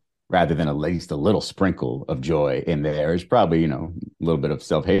pain rather than at least a little sprinkle of joy in there is probably, a little bit of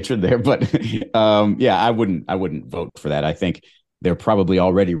self-hatred there. But I wouldn't vote for that. I think they're probably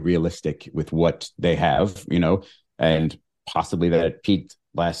already realistic with what they have, and possibly that it peaked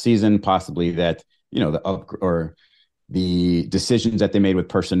last season, possibly that, the decisions that they made with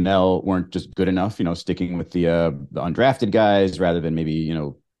personnel weren't just good enough, sticking with the undrafted guys rather than maybe,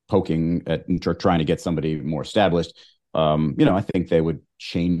 poking at and trying to get somebody more established. I think they would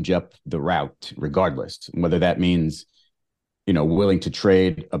change up the route regardless, whether that means, willing to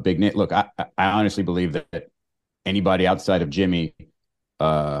trade a big name. Look, I honestly believe that anybody outside of Jimmy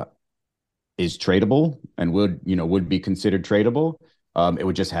is tradable and would be considered tradable. It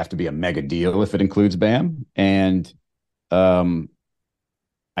would just have to be a mega deal if it includes Bam. And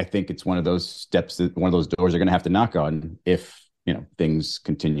I think it's one of those steps, one of those doors they're going to have to knock on if things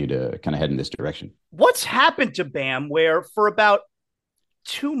continue to kind of head in this direction. What's happened to Bam where for about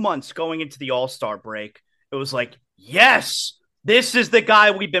 2 months going into the All-Star break, it was like, yes, this is the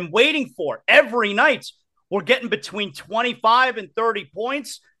guy we've been waiting for. Every night we're getting between 25 and 30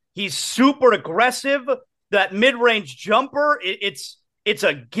 points. He's super aggressive. That mid-range jumper, it's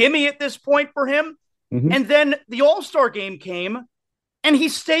a gimme at this point for him. Mm-hmm. And then the All-Star game came, and he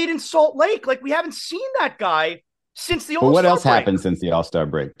stayed in Salt Lake. Like, we haven't seen that guy since the All-Star break. What else happened since the All-Star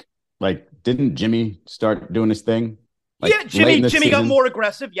break? Like, didn't Jimmy start doing his thing? Like, yeah, Jimmy got more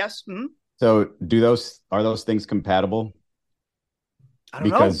aggressive, yes. Mm-hmm. So are those things compatible? I don't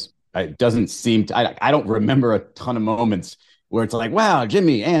know. Because it doesn't seem to, I don't remember a ton of moments where it's like, wow,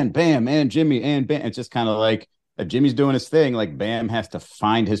 Jimmy and Bam and Jimmy and Bam. It's just kind of like, if Jimmy's doing his thing, like Bam has to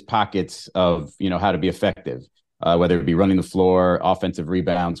find his pockets of, how to be effective, whether it be running the floor, offensive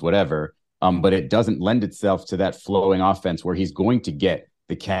rebounds, whatever. But it doesn't lend itself to that flowing offense where he's going to get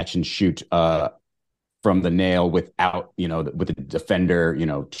the catch and shoot from the nail without, with the defender,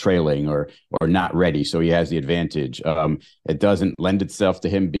 trailing or not ready. So he has the advantage. It doesn't lend itself to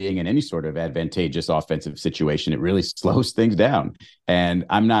him being in any sort of advantageous offensive situation. It really slows things down. And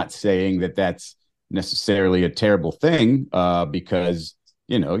I'm not saying that that's necessarily a terrible thing because,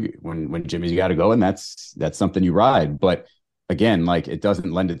 when Jimmy's got to go, and that's something you ride. But again, like, it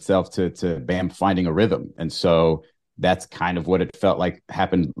doesn't lend itself to Bam finding a rhythm. And so that's kind of what it felt like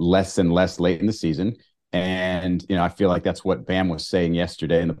happened less and less late in the season. And, I feel like that's what Bam was saying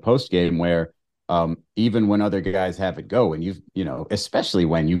yesterday in the post game, where even when other guys have it go, and especially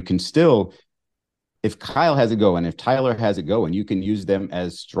when you can still, if Kyle has it go and if Tyler has it go, and you can use them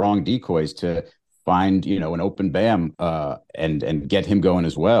as strong decoys to find, an open Bam and get him going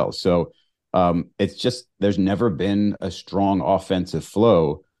as well. So it's just, there's never been a strong offensive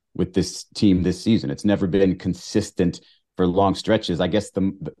flow with this team this season. It's never been consistent for long stretches. I guess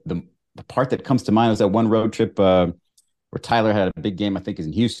the part that comes to mind is that one road trip where Tyler had a big game, I think, is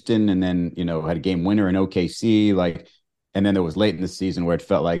in Houston, and then, had a game winner in OKC. And then there was late in the season where it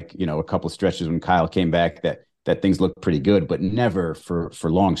felt like, a couple of stretches when Kyle came back that things looked pretty good, but never for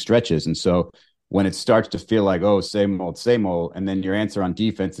long stretches. And so when it starts to feel like, oh, same old, and then your answer on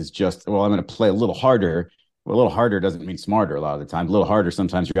defense is just, well, I'm going to play a little harder. Well, a little harder doesn't mean smarter a lot of the time. A little harder,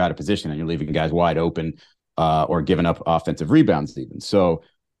 sometimes you're out of position and you're leaving guys wide open or giving up offensive rebounds even. So,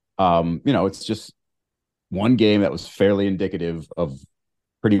 it's just one game that was fairly indicative of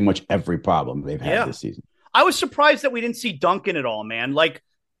pretty much every problem they've had this season. I was surprised that we didn't see Duncan at all, man. Like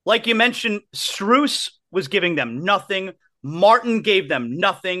you mentioned, Strus was giving them nothing. Martin gave them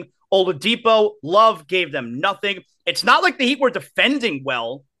nothing. Oladipo, Love gave them nothing. It's not like the Heat were defending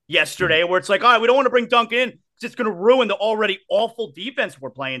well yesterday, where it's like, all right, we don't want to bring Duncan in because it's going to ruin the already awful defense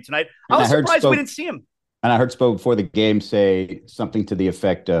we're playing tonight. I was surprised we didn't see him. And I heard Spo before the game say something to the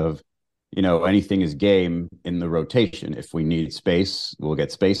effect of, anything is game in the rotation. If we need space, we'll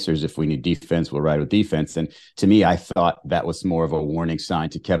get spacers. If we need defense, we'll ride with defense. And to me, I thought that was more of a warning sign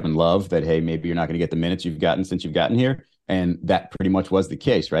to Kevin Love that, hey, maybe you're not going to get the minutes you've gotten since you've gotten here. And that pretty much was the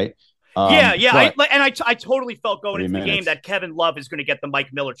case, right? I totally felt going into the game that Kevin Love is going to get the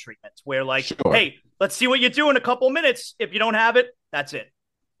Mike Miller treatment, where hey, let's see what you do in a couple of minutes. If you don't have it, that's it.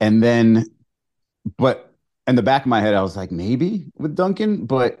 And then, but in the back of my head, I was like, maybe with Duncan,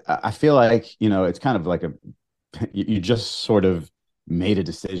 but I feel like, it's kind of like you just sort of made a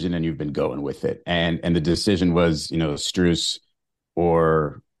decision and you've been going with it. And the decision was, Strus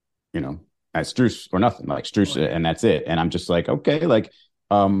or, Strus or nothing, like Strus, and that's it. And I'm just like, okay,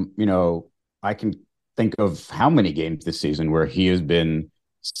 I can think of how many games this season where he has been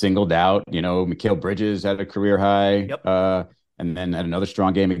singled out. Mikal Bridges had a career high. Yep. And then had another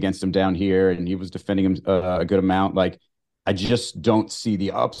strong game against him down here, and he was defending him a good amount. Like, I just don't see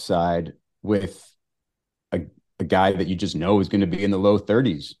the upside with a guy that you just know is going to be in the low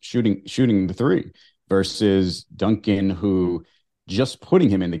 30s shooting the three versus Duncan, who just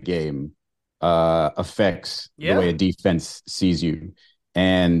putting him in the game affects the way a defense sees you.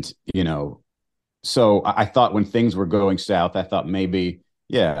 And, so I thought when things were going south, I thought maybe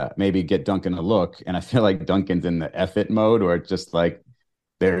get Duncan a look. And I feel like Duncan's in the F it mode, where it's just like,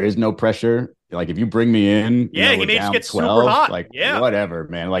 there is no pressure. Like, if you bring me in, he may just get 12, super hot. Like, whatever,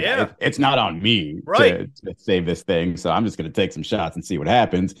 man. Like, it's not on me to save this thing. So I'm just going to take some shots and see what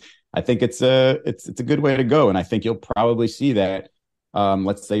happens. I think it's a good way to go. And I think you'll probably see that.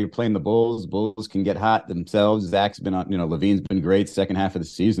 Let's say you're playing the Bulls. Bulls can get hot themselves. Zach's been on, Levine's been great second half of the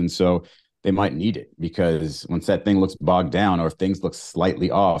season. So they might need it, because once that thing looks bogged down, or if things look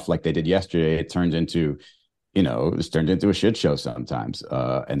slightly off like they did yesterday, it turns into, it's turned into a shit show sometimes.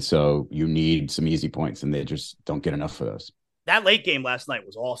 And so you need some easy points, and they just don't get enough of those. that late game last night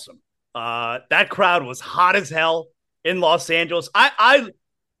was awesome. That crowd was hot as hell in Los Angeles. I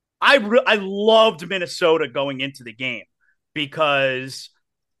loved Minnesota going into the game because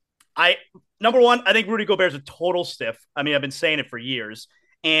I number one, I think Rudy Gobert's a total stiff. I mean, I've been saying it for years,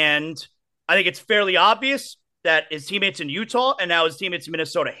 and I think it's fairly obvious that his teammates in Utah and now his teammates in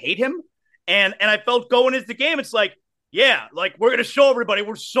Minnesota hate him. And I felt going into the game, it's like, yeah, like we're gonna show everybody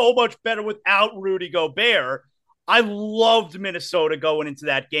we're so much better without Rudy Gobert. I loved Minnesota going into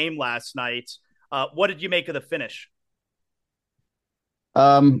that game last night. What did you make of the finish?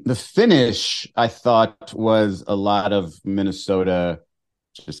 The finish I thought was a lot of Minnesota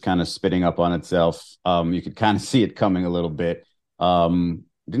just kind of spitting up on itself. You could kind of see it coming a little bit.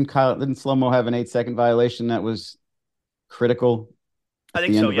 Didn't Slow-Mo have an 8-second violation that was critical I at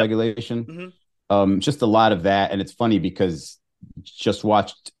think the end so. of Yep. regulation? Mm-hmm. Just a lot of that, and it's funny because just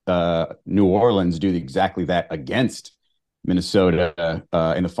watched New Orleans do exactly that against Minnesota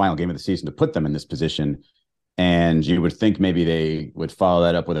in the final game of the season to put them in this position. And you would think maybe they would follow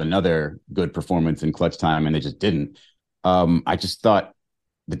that up with another good performance in clutch time, and they just didn't. I just thought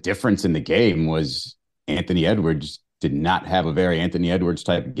the difference in the game was Anthony Edwards did not have a very Anthony Edwards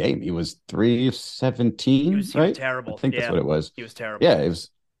type of game. He was 3 of 17, He right? was terrible. I think that's what it was. He was terrible. Yeah, it was.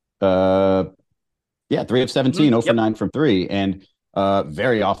 Yeah, 3 of 17, 0 for Yep. 9 from 3, and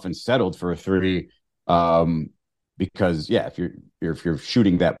very often settled for a 3. Because yeah, if you're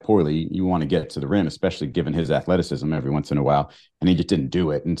shooting that poorly, you want to get to the rim, especially given his athleticism every once in a while, and he just didn't do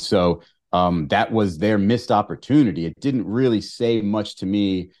it. And so that was their missed opportunity. It didn't really say much to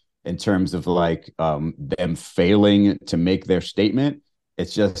me in terms of like them failing to make their statement.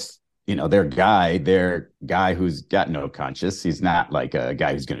 It's just, their guy who's got no conscience. He's not like a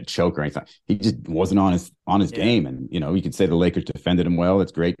guy who's going to choke or anything. He just wasn't on his game. And, you could say the Lakers defended him well.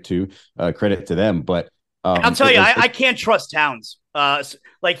 It's great too. Credit to them. But I'll tell you, I can't trust Towns. I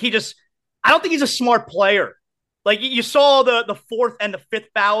don't think he's a smart player. Like you saw the fourth and the fifth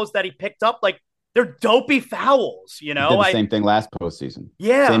fouls that he picked up. Like they're dopey fouls. He did the same thing last postseason.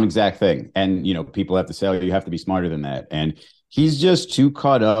 Yeah, same exact thing. And people have to say, you have to be smarter than that. And he's just too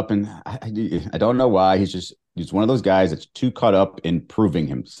caught up. And I don't know why. He's one of those guys that's too caught up in proving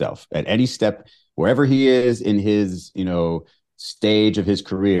himself at any step, wherever he is in his stage of his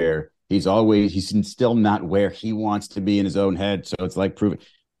career. He's still not where he wants to be in his own head. So it's like proving,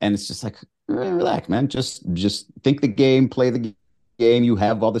 and it's just like, relax, man. Just think the game, play the game. You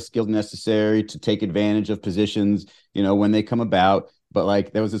have all the skills necessary to take advantage of positions, when they come about. But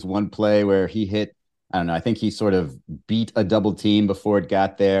like there was this one play where he hit, I don't know, I think he sort of beat a double team before it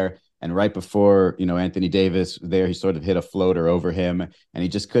got there. And right before, Anthony Davis there, he sort of hit a floater over him and he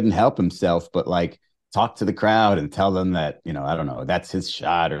just couldn't help himself. But like, talk to the crowd and tell them that, I don't know, that's his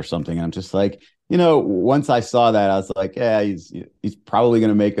shot or something. And I'm just like, once I saw that, I was like, yeah, he's probably going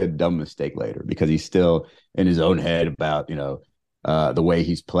to make a dumb mistake later because he's still in his own head about, the way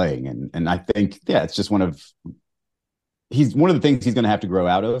he's playing. And I think, yeah, it's just one of the things he's going to have to grow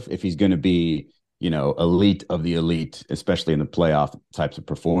out of if he's going to be, elite of the elite, especially in the playoff types of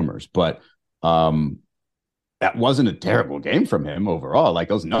performers. But, that wasn't a terrible game from him overall. Like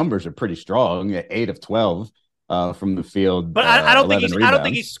those numbers are pretty strong. 8 of 12 from the field. But I don't think he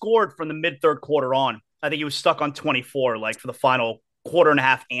rebounds. scored from the mid third quarter on. I think he was stuck on 24, like for the final quarter and a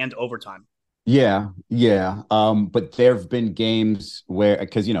half and overtime. Yeah. But there have been games where,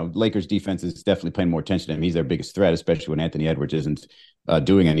 because Lakers defense is definitely paying more attention to him. He's their biggest threat, especially when Anthony Edwards isn't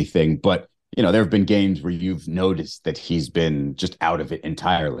doing anything. But there have been games where you've noticed that he's been just out of it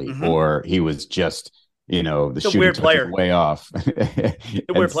entirely, or he was just. The shooting player way off.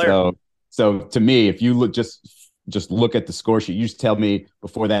 Weird player. So to me, if you look at the score sheet, you just tell me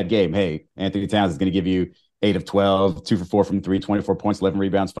before that game, hey, Anthony Towns is going to give you 8 of 12, 2 for 4 from 3, 24 points, 11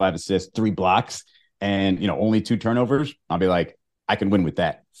 rebounds, 5 assists, 3 blocks, and only 2 turnovers. I'll be like, I can win with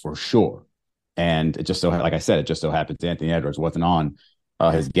that for sure. And it just so, like I said, it just so happens Anthony Edwards wasn't on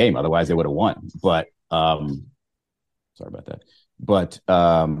his game. Otherwise, they would have won. But sorry about that. But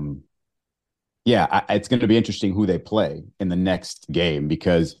yeah, it's going to be interesting who they play in the next game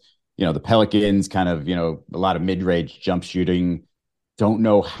because, the Pelicans kind of, a lot of mid-range jump shooting. Don't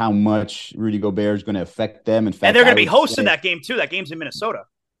know how much Rudy Gobert is going to affect them. In fact, and they're going to be hosting that game too. That game's in Minnesota.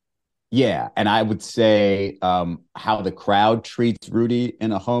 Yeah, and I would say how the crowd treats Rudy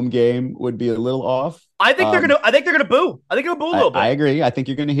in a home game would be a little off. I think they're gonna boo. I think they're gonna boo a little bit. I agree. I think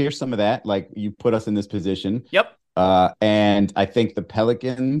you're going to hear some of that. Like you put us in this position. Yep. And I think the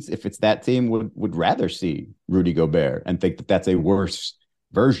Pelicans, if it's that team, would rather see Rudy Gobert and think that that's a worse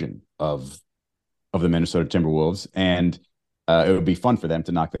version of the Minnesota Timberwolves. And it would be fun for them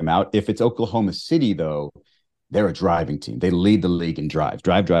to knock them out. If it's Oklahoma City, though, they're a driving team. They lead the league in drive.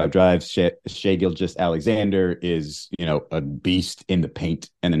 Shea Gilgeous-Alexander is, a beast in the paint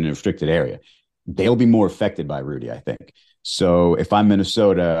and in a restricted area. They'll be more affected by Rudy, I think. So if I'm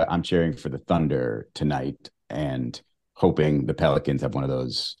Minnesota, I'm cheering for the Thunder tonight and hoping the Pelicans have one of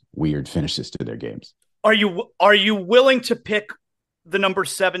those weird finishes to their games. Are you willing to pick the number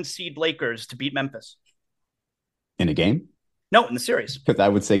 7 seed Lakers to beat Memphis in a game? No, in the series. Because I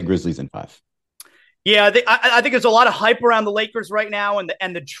would say Grizzlies in 5. Yeah, I think there's a lot of hype around the Lakers right now,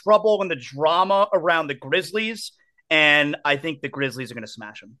 and the trouble and the drama around the Grizzlies, and I think the Grizzlies are going to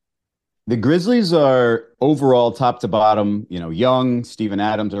smash them. The Grizzlies are overall top to bottom, young. Steven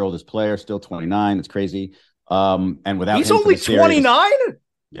Adams, their oldest player, still 29. It's crazy. And without he's only 29.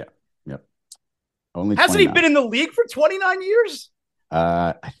 Yeah. Only hasn't 29. he been in the league for 29 years?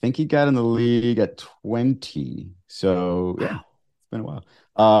 I think he got in the league at 20. So yeah, it's been a while.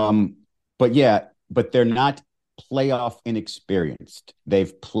 But they're not playoff inexperienced.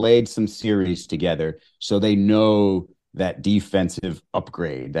 They've played some series together, so they know that defensive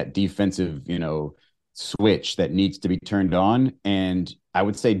upgrade, that defensive, switch that needs to be turned on. And I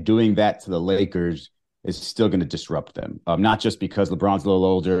would say doing that to the Lakers is still going to disrupt them. Not just because LeBron's a little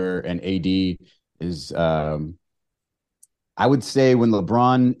older and AD is, I would say when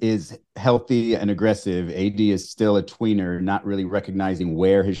LeBron is healthy and aggressive, AD is still a tweener, not really recognizing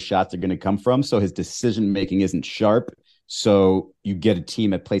where his shots are going to come from. So his decision-making isn't sharp. So you get a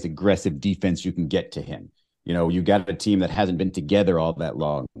team that plays aggressive defense, you can get to him. You got a team that hasn't been together all that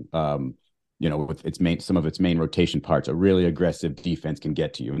long. With some of its main rotation parts, a really aggressive defense can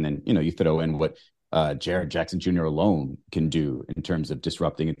get to you. And then, you throw in what Jared Jackson Jr. alone can do in terms of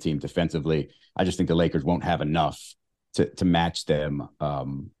disrupting a team defensively. I just think the Lakers won't have enough to match them.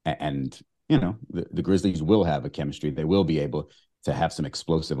 The Grizzlies will have a chemistry. They will be able to have some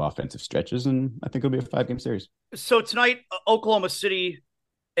explosive offensive stretches. And I think it'll be a 5-game series. So tonight, Oklahoma City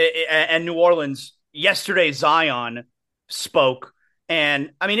and New Orleans. Yesterday, Zion spoke,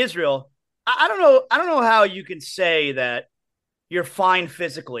 and I mean, Israel, I don't know how you can say that you're fine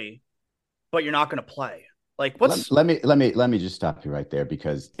physically, but you're not going to play. Like, what's? Let me just stop you right there,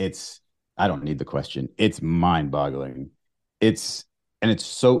 because I don't need the question. It's mind-boggling. It's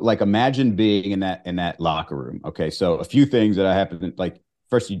so, like, imagine being in that locker room. Okay, so a few things that I happened, like,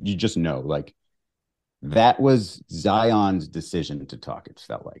 first you just know, like, that was Zion's decision to talk, it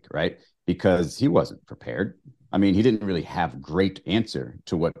felt like, right? Because he wasn't prepared. I mean, he didn't really have a great answer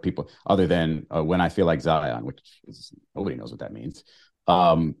to what people, other than when I feel like Zion, which is, nobody knows what that means.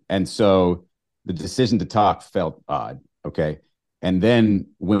 And so the decision to talk felt odd. Okay. And then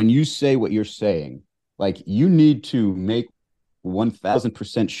when you say what you're saying, like, you need to make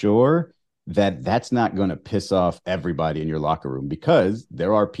 1000% sure that that's not going to piss off everybody in your locker room, because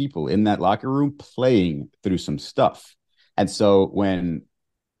there are people in that locker room playing through some stuff. And so when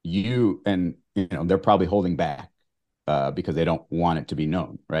they're probably holding back because they don't want it to be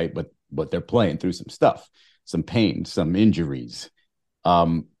known, right? But they're playing through some stuff, some pain, some injuries.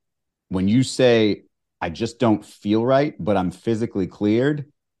 When you say, I just don't feel right, but I'm physically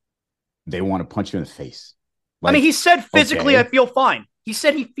cleared, they want to punch you in the face. Like, I mean, he said physically, okay. I feel fine. He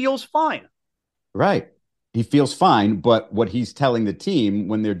said he feels fine. Right. He feels fine, but what he's telling the team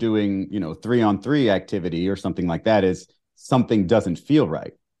when they're doing, 3-on-3 activity or something like that is something doesn't feel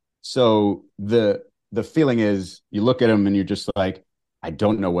right. So the feeling is, you look at him and you're just like, I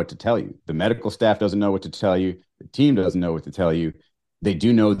don't know what to tell you. The medical staff doesn't know what to tell you. The team doesn't know what to tell you. They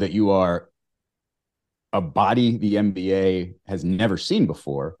do know that you are a body the NBA has never seen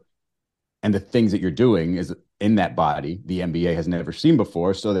before. And the things that you're doing is in that body the NBA has never seen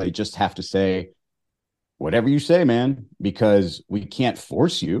before. So they just have to say, whatever you say, man, because we can't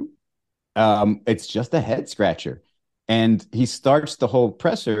force you. It's just a head scratcher. And he starts the whole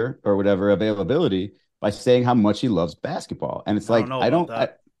presser or whatever availability by saying how much he loves basketball. And it's like, I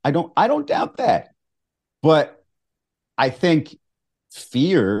don't doubt that. But I think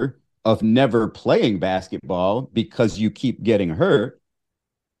fear of never playing basketball because you keep getting hurt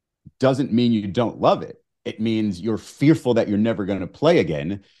doesn't mean you don't love it. It means you're fearful that you're never going to play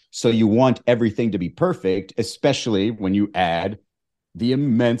again. So you want everything to be perfect, especially when you add the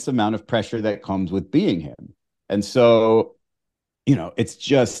immense amount of pressure that comes with being him. And so,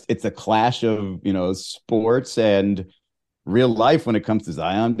 it's a clash of, sports and real life when it comes to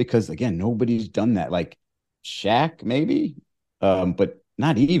Zion, because, again, nobody's done that. Like Shaq, maybe, but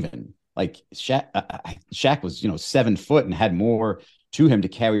not even. Like Shaq was, 7 foot and had more to him to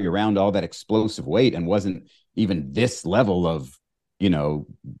carry around all that explosive weight and wasn't even this level of,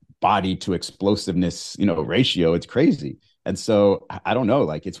 body to explosiveness, ratio. It's crazy. And so I don't know,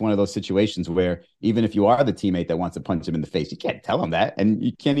 like it's one of those situations where even if you are the teammate that wants to punch him in the face, you can't tell him that. And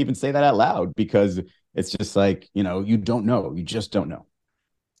you can't even say that out loud because it's just like, you don't know. You just don't know.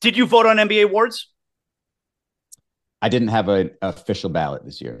 Did you vote on NBA awards? I didn't have an official ballot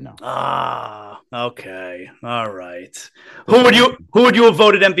this year. No. Ah, okay. All right. Who would you have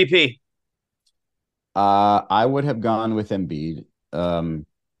voted MVP? I would have gone with Embiid.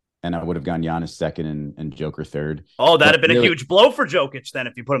 And I would have gone Giannis second and Joker third. Oh, that'd But have been a really, huge blow for Jokic then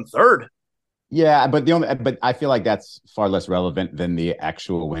if you put him third. yeah, but I feel like that's far less relevant than the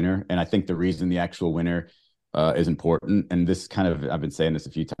actual winner. And I think the reason the actual winner is important, and this kind of I've been saying this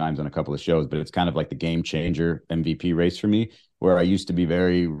a few times on a couple of shows, but it's kind of like the game changer MVP race for me, where I used to be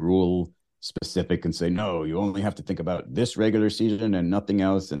very rule specific and say, no, you only have to think about this regular season and nothing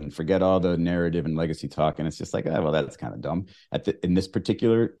else, and forget all the narrative and legacy talk. And it's just like, well, that's kind of dumb in this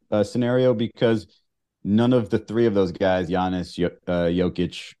particular scenario because none of the three of those guys, Giannis,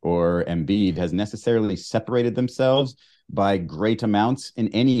 Jokic, or Embiid, has necessarily separated themselves by great amounts in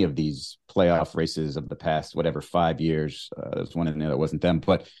any of these playoff races of the past, whatever, 5 years. There's one in there that wasn't them,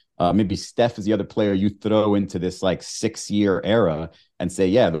 but maybe Steph is the other player you throw into this like 6-year era and say,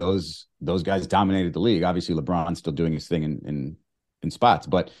 yeah, those guys dominated the league. Obviously, LeBron's still doing his thing in spots,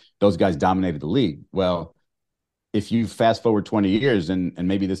 but those guys dominated the league. Well, if you fast forward 20 years and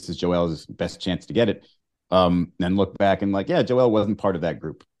maybe this is Joel's best chance to get it, and look back and like, yeah, Joel wasn't part of that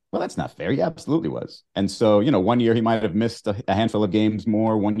group. Well, that's not fair. He absolutely was. And so, 1 year he might have missed a handful of games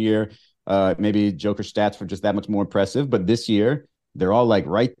more. 1 year, maybe Joker stats were just that much more impressive. But this year, they're all like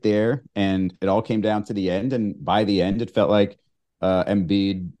right there, and it all came down to the end. And by the end, it felt like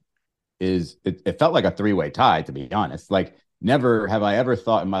Embiid it felt like a three-way tie, to be honest. Like, never have I ever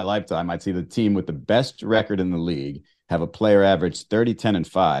thought in my lifetime I'd see the team with the best record in the league have a player average 30, 10, and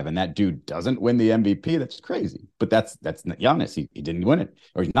 5, and that dude doesn't win the MVP. That's crazy. But that's not Giannis. He didn't win it,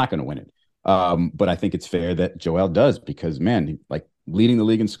 or he's not going to win it. But I think it's fair that Joel does because, man, like leading the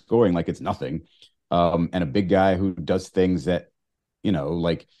league in scoring like it's nothing. And a big guy who does things that,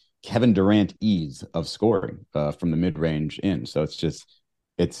 like Kevin Durant ease of scoring from the mid-range in. So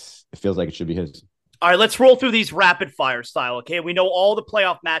it feels like it should be his. All right, let's roll through these rapid fire style, okay? We know all the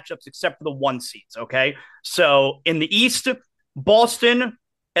playoff matchups except for the 1 seeds, okay? So in the East, Boston,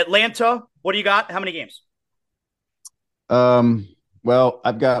 Atlanta, what do you got? How many games? Well,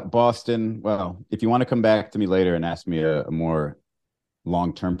 I've got Boston. Well, if you want to come back to me later and ask me a more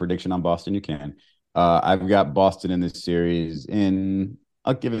long-term prediction on Boston, you can. I've got Boston in this series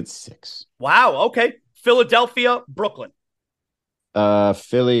I'll give it 6. Wow, okay. Philadelphia, Brooklyn.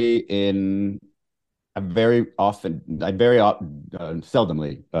 Philly in I very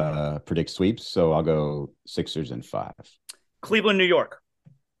seldomly predict sweeps, so I'll go Sixers in 5. Cleveland, New York.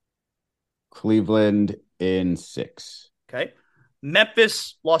 Cleveland in 6. Okay.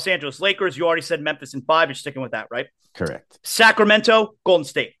 Memphis, Los Angeles Lakers. You already said Memphis in 5. You're sticking with that, right? Correct. Sacramento, Golden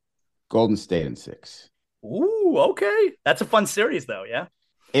State. Golden State in 6. Ooh, okay. That's a fun series, though, yeah?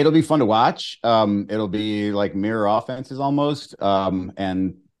 It'll be fun to watch. It'll be like mirror offenses almost.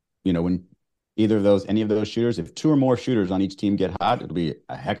 And, when any of those shooters, if 2 or more shooters on each team get hot, it'll be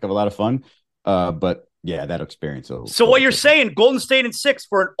a heck of a lot of fun. But yeah, that experience. So what you're saying, Golden State in 6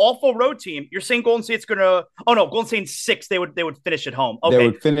 for an awful road team. You're saying Golden State's gonna? Oh no, Golden State in 6. They would finish at home. Okay, they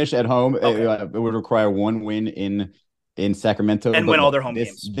would finish at home. Okay. It would require 1 win in Sacramento and win all their home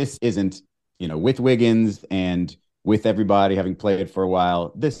games. This isn't with Wiggins and with everybody having played for a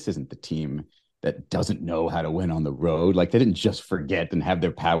while. This isn't the team that doesn't know how to win on the road. Like they didn't just forget and have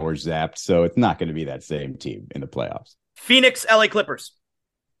their powers zapped. So it's not going to be that same team in the playoffs. Phoenix, LA Clippers.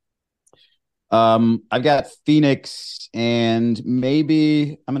 I've got Phoenix and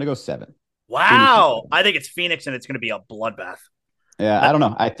maybe I'm going to go 7. Wow. I think it's Phoenix and it's going to be a bloodbath. Yeah. I don't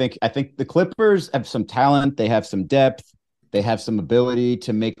know. I think the Clippers have some talent. They have some depth. They have some ability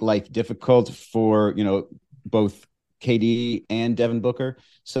to make life difficult for, both KD and Devin Booker.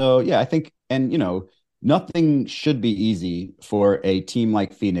 So yeah, I think, and nothing should be easy for a team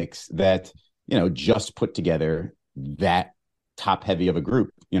like Phoenix that, just put together that top heavy of a group,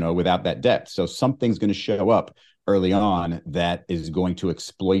 without that depth. So something's going to show up early on that is going to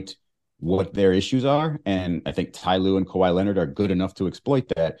exploit what their issues are. And I think Ty Lue and Kawhi Leonard are good enough to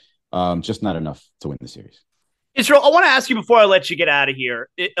exploit that. Just not enough to win the series. Israel, I want to ask you before I let you get out of here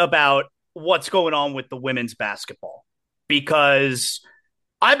about what's going on with the women's basketball, because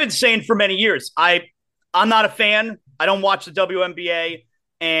I've been saying for many years, I'm not a fan. I don't watch the WNBA,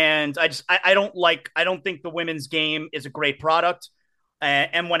 and I don't think the women's game is a great product.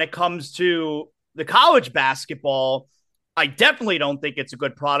 And when it comes to the college basketball, I definitely don't think it's a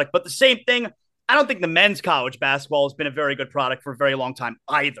good product. But the same thing, I don't think the men's college basketball has been a very good product for a very long time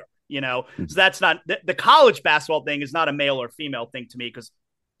either. So that's not the college basketball thing is not a male or female thing to me because,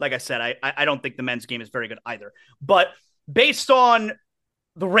 like I said, I don't think the men's game is very good either. But based on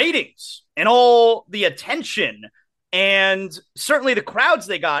the ratings and all the attention and certainly the crowds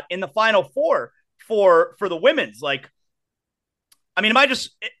they got in the Final Four for the women's, like, I mean,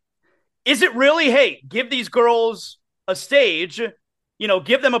 is it really, hey, give these girls a stage,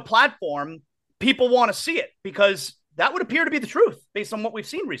 give them a platform, people want to see it? Because that would appear to be the truth based on what we've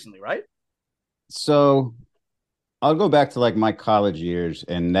seen recently, right? So I'll go back to like my college years,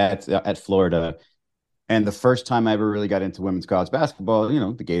 and that's at Florida. And the first time I ever really got into women's college basketball,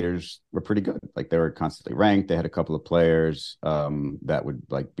 the Gators were pretty good. Like they were constantly ranked. They had a couple of players that would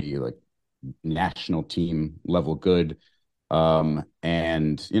like be like national team level good. And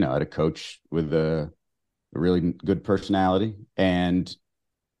I had a coach with a really good personality. And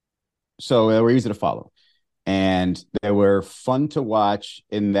so they were easy to follow. And they were fun to watch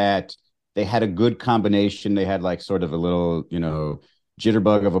in that they had a good combination. They had like sort of a little,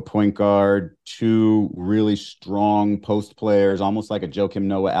 jitterbug of a point guard, two really strong post players, almost like a Joakim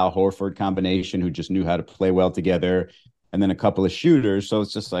Noah, Al Horford combination who just knew how to play well together. And then a couple of shooters. So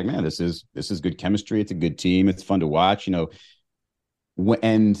it's just like, man, this is good chemistry. It's a good team. It's fun to watch,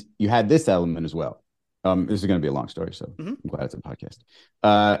 and you had this element as well. This is going to be a long story, so I'm glad it's a podcast.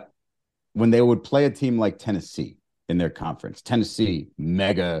 When they would play a team like Tennessee in their conference, Tennessee,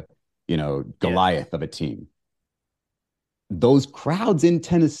 mega, Goliath of a team. Those crowds in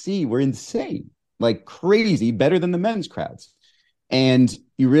Tennessee were insane, like crazy, better than the men's crowds. And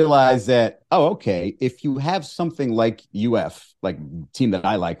you realize that, okay, if you have something like UF, like team that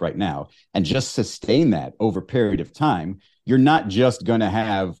I like right now, and just sustain that over a period of time, you're not just going to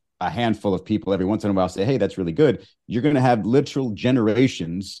have a handful of people every once in a while say, hey, that's really good. You're going to have literal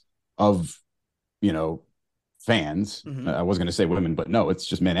generations of, fans. I was going to say women, but no, it's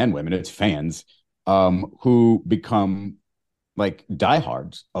just men and women. It's fans who become like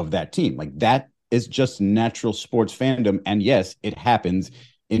diehards of that team. Like that is just natural sports fandom. And yes, it happens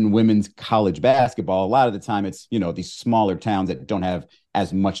in women's college basketball. A lot of the time it's, these smaller towns that don't have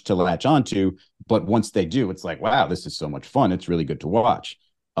as much to latch onto. But once they do, it's like, wow, this is so much fun. It's really good to watch.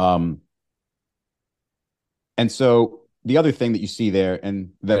 And so the other thing that you see there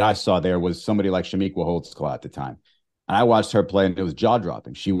and that I saw there was somebody like Shamiqua Holtzclaw at the time. And I watched her play and it was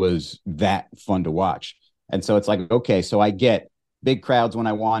jaw-dropping. She was that fun to watch. And so it's like, okay, so I get big crowds when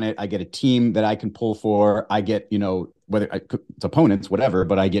I want it. I get a team that I can pull for. I get, whether it's opponents, whatever,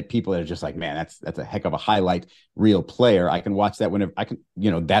 but I get people that are just like, man, that's a heck of a highlight real player. I can watch that whenever I can,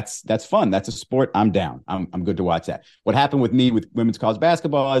 that's fun. That's a sport. I'm down. I'm good to watch that. What happened with me with women's college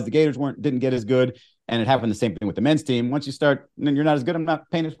basketball is the Gators didn't get as good. And it happened the same thing with the men's team. Once you start, and you're not as good, I'm not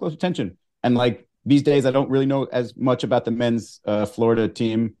paying as close attention. And like these days, I don't really know as much about the men's Florida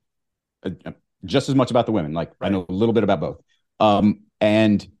team, just as much about the women. Like I know a little bit about both.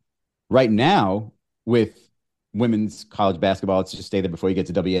 And right now with women's college basketball, let's just stay there before you get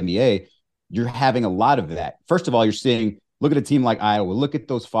to WNBA, you're having a lot of that. First of all, you're seeing, look at a team like Iowa, look at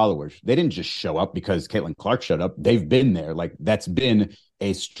those followers. They didn't just show up because Caitlin Clark showed up. They've been there. Like that's been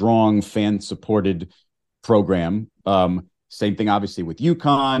a strong fan supported program. Same thing, obviously with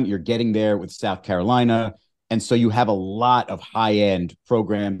UConn, you're getting there with South Carolina. And so you have a lot of high end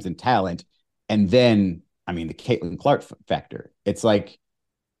programs and talent. And then, the Caitlin Clark factor, it's like,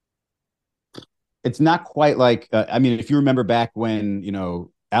 it's not quite like, if you remember back when,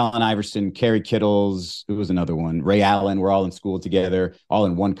 Allen Iverson, Kerry Kittles, who was another one, Ray Allen, were all in school together, all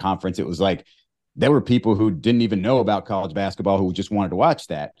in one conference. It was like, there were people who didn't even know about college basketball who just wanted to watch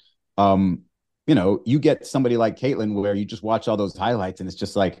that. You get somebody like Caitlin where you just watch all those highlights and it's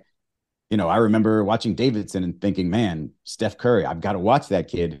just like, I remember watching Davidson and thinking, man, Steph Curry, I've got to watch that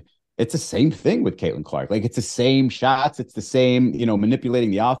kid. It's the same thing with Caitlin Clark. Like it's the same shots. It's the same,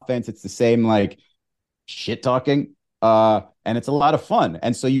 manipulating the offense. It's the same like shit talking. And it's a lot of fun.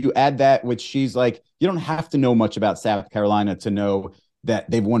 And so you add that, which she's like, you don't have to know much about South Carolina to know that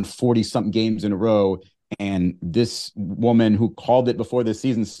they've won 40 something games in a row. And this woman who called it before the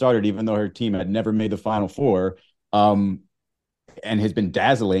season started, even though her team had never made the Final Four, and has been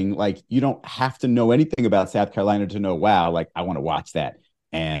dazzling. Like you don't have to know anything about South Carolina to know, wow, like I want to watch that.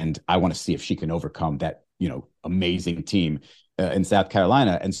 And I want to see if she can overcome that, amazing team in South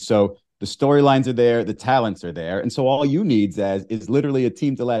Carolina. And so the storylines are there, the talents are there. And so all you need is literally a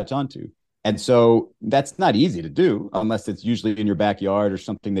team to latch onto. And so that's not easy to do unless it's usually in your backyard or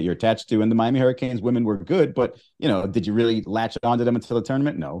something that you're attached to. And the Miami Hurricanes women were good, but, did you really latch onto them until the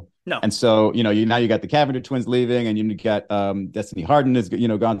tournament? No. No. And so, now you got the Cavender twins leaving, and you got Destiny Harden is,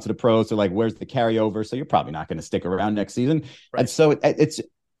 gone to the pros. So like, where's the carryover? So you're probably not going to stick around next season. Right. And so it's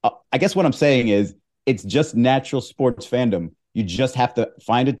I guess what I'm saying is it's just natural sports fandom. You just have to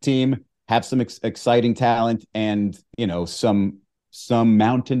find a team, have some exciting talent, and, some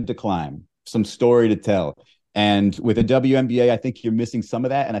mountain to climb, some story to tell. And with the WNBA, I think you're missing some of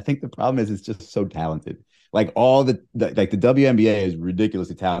that. And I think the problem is it's just so talented. Like the WNBA is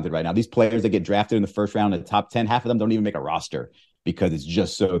ridiculously talented right now. These players that get drafted in the first round in the top 10, half of them don't even make a roster because it's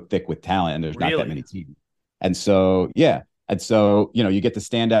just so thick with talent and there's not that many teams. And so, yeah. And so, you get the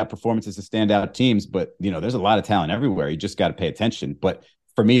standout performances of standout teams, but, there's a lot of talent everywhere. You just got to pay attention. But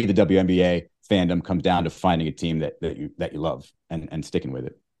for me, the WNBA fandom comes down to finding a team that you love and sticking with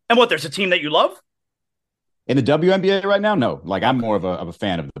it. And there's a team that you love? In the WNBA right now? No. Like, I'm more of a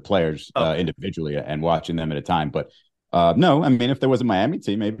fan of the players individually and watching them at a time. But no, I mean, if there was a Miami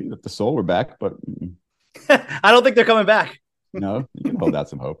team, maybe if the Soul were back, but I don't think they're coming back. No, you can hold out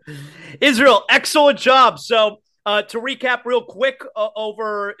some hope. Israel, excellent job. So to recap real quick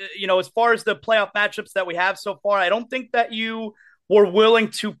over, as far as the playoff matchups that we have so far, I don't think that you were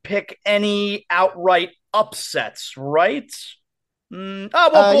willing to pick any outright upsets, right? Golden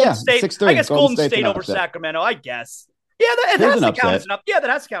State. 6-3. I guess Golden State over Sacramento. I guess. Yeah, that has to count as an upset. Yeah, that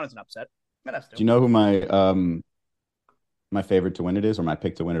has to count as an upset. Do you know who my favorite to win it is, or my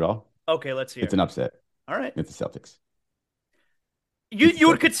pick to win it all? Okay, let's hear. It's an upset. All right, it's the Celtics. You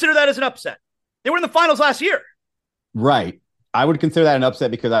would consider that as an upset? They were in the finals last year. Right. I would consider that an upset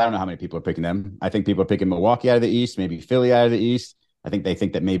because I don't know how many people are picking them. I think people are picking Milwaukee out of the East, maybe Philly out of the East. I think they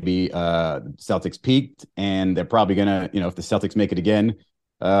think that maybe Celtics peaked, and they're probably going to, if the Celtics make it again,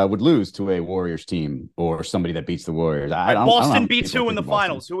 would lose to a Warriors team or somebody that beats the Warriors. Boston B2 in the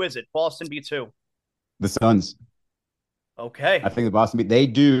finals. Who is it? Boston B2. The Suns. Okay. I think the Boston they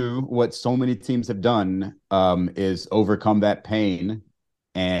do what so many teams have done is overcome that pain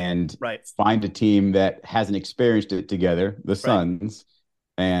and find a team that hasn't experienced it together, the Suns.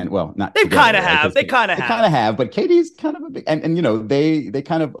 And not they kind of have. They kind of have. But KD's kind of a big, and they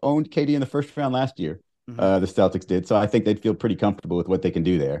kind of owned KD in the first round last year. The Celtics did, so I think they'd feel pretty comfortable with what they can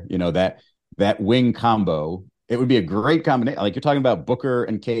do there. That wing combo, it would be a great combination. Like, you're talking about Booker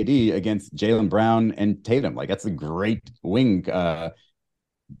and KD against Jaylen Brown and Tatum. Like, that's a great wing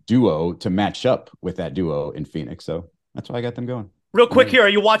duo to match up with that duo in Phoenix. So that's why I got them going. Real quick here, are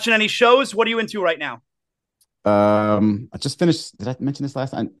you watching any shows? What are you into right now? I just finished. Did I mention this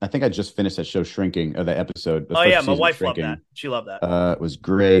last time? I think I just finished that show Shrinking, or that episode. Oh yeah, my wife loved that. She loved that. It was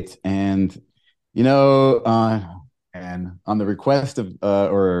great, and and on the request of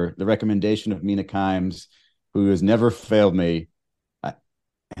or the recommendation of Mina Kimes, who has never failed me,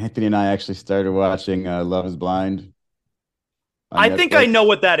 Anthony and I actually started watching Love Is Blind. I think I know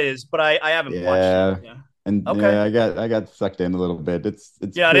what that is, but I haven't watched it. Yeah. And yeah, I got sucked in a little bit. It's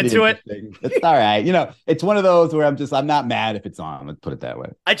into it. It's all right. It's one of those where I'm not mad if it's on. Let's put it that way.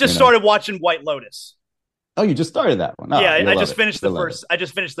 I just started watching White Lotus. Oh, you just started that one. Oh, yeah, I just finished the first. I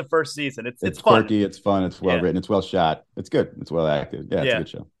just finished the first season. It's fun. Quirky. It's fun. It's well written. It's well shot. It's good. It's well acted. Yeah, it's a good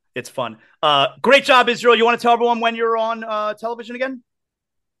show. It's fun. Great job, Israel. You want to tell everyone when you're on television again?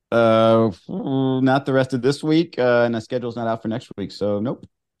 Not the rest of this week, and the schedule's not out for next week. So nope.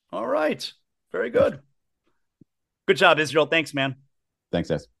 All right. Very good. Good job, Israel. Thanks, man. Thanks,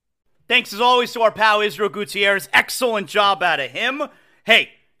 guys. Thanks, as always, to our pal, Israel Gutierrez. Excellent job out of him. Hey,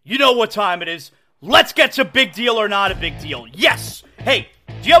 you know what time it is. Let's get to big deal or not a big deal. Yes. Hey,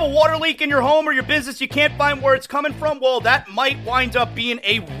 do you have a water leak in your home or your business? You can't find where it's coming from? Well, that might wind up being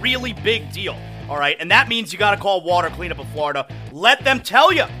a really big deal. All right, and that means you got to call Water Cleanup of Florida. Let them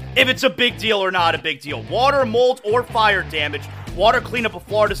tell you if it's a big deal or not a big deal. Water, mold, or fire damage, Water Cleanup of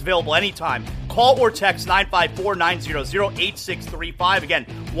Florida is available anytime. Call or text 954-900-8635. Again,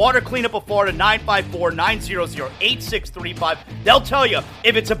 Water Cleanup of Florida, 954-900-8635. They'll tell you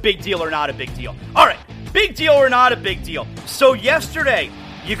if it's a big deal or not a big deal. All right, big deal or not a big deal. So yesterday,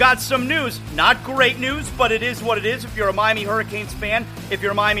 you got some news. Not great news, but it is what it is if you're a Miami Hurricanes fan, if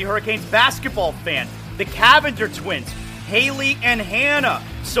you're a Miami Hurricanes basketball fan. The Cavender twins, Haley and Hannah.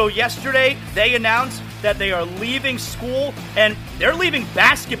 So yesterday, they announced that they are leaving school, and they're leaving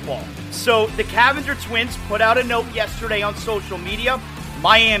basketball. So the Cavender twins put out a note yesterday on social media.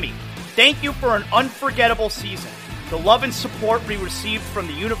 Miami, thank you for an unforgettable season. The love and support we received from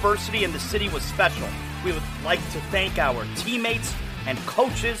the university and the city was special. We would like to thank our teammates and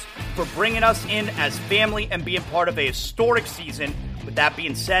coaches for bringing us in as family and being part of a historic season. With that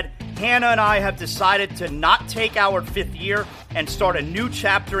being said, Hannah and I have decided to not take our 5th year and start a new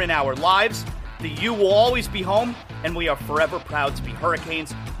chapter in our lives. The U will always be home, and we are forever proud to be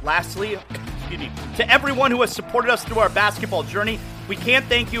Hurricanes. Lastly, to everyone who has supported us through our basketball journey, we can't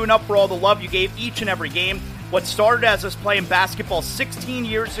thank you enough for all the love you gave each and every game. What started as us playing basketball 16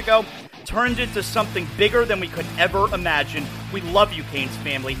 years ago turned into something bigger than we could ever imagine. We love you, Canes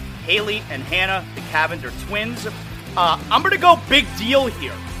family. Haley and Hannah, the Cavender twins. I'm going to go big deal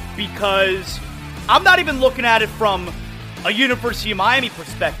here because I'm not even looking at it from a University of Miami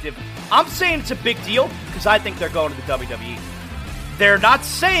perspective. I'm saying it's a big deal because I think they're going to the WWE. They're not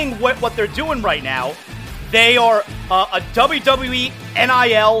saying what they're doing right now. They are a WWE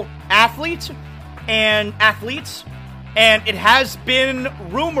NIL athletes, and it has been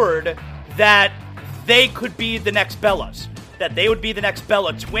rumored that they could be the next Bellas, that they would be the next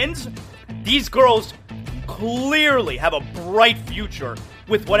Bella twins. These girls clearly have a bright future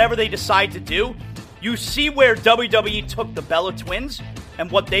with whatever they decide to do. You see where WWE took the Bella twins and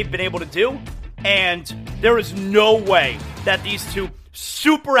what they've been able to do, and there is no way that these two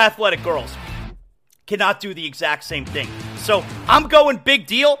super athletic girls cannot do the exact same thing. So I'm going big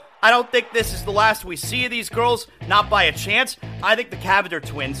deal. I don't think this is the last we see of these girls, not by a chance. I think the Cavender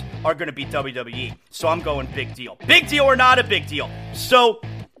twins are going to be WWE, so I'm going big deal. Big deal or not a big deal? So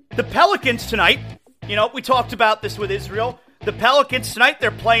the Pelicans tonight, we talked about this with Israel. The Pelicans tonight,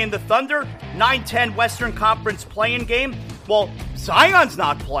 they're playing the Thunder, 9-10 Western Conference play-in game. Well, Zion's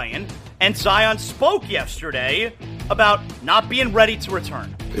not playing, and Zion spoke yesterday about not being ready to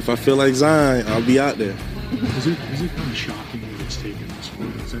return. If I feel like Zion, I'll be out there. Is it kind of shocking that it's taken this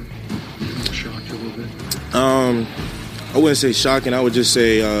long? Is it shocked you a little bit? I wouldn't say shocking. I would just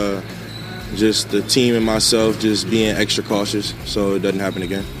say just the team and myself just being extra cautious so it doesn't happen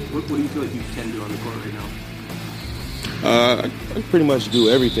again. What do you feel like you can do on the court right now? I pretty much do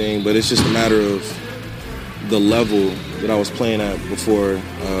everything, but it's just a matter of the level that I was playing at before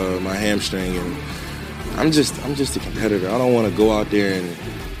my hamstring, and I'm just a competitor. I don't want to go out there and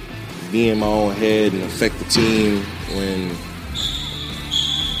be in my own head and affect the team when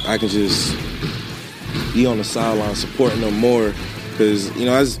I can just be on the sideline supporting them more. Because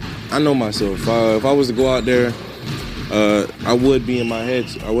as I know myself, if I was to go out there, I would be in my head.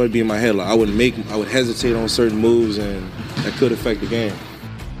 I would be in my head. Like I would hesitate on certain moves, and that could affect the game.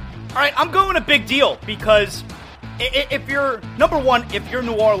 All right, I'm going a big deal because if you're number one, if you're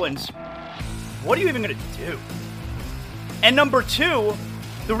New Orleans, what are you even going to do? And number two,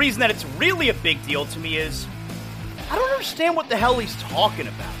 the reason that it's really a big deal to me is I don't understand what the hell he's talking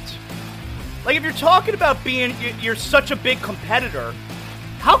about. Like, if you're talking about you're such a big competitor,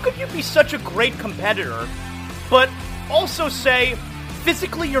 how could you be such a great competitor, but also say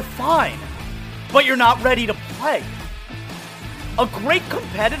physically you're fine, but you're not ready to play? A great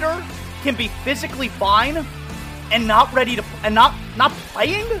competitor can be physically fine and not ready to, and not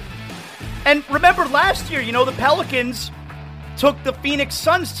playing? And remember last year, the Pelicans took the Phoenix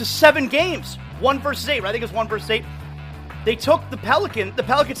Suns to 7 games. 1 versus 8, right? I think it was 1 versus 8. They took the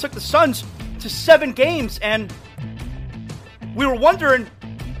Pelicans took the Suns to 7 games, and we were wondering,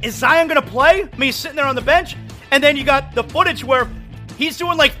 is Zion going to play? I mean, he's sitting there on the bench, and then you got the footage where he's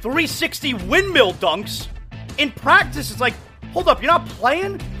doing like 360 windmill dunks in practice. It's like, hold up, you're not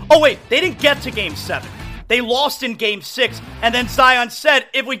playing? Oh, wait, they didn't get to Game 7. They lost in Game 6, and then Zion said,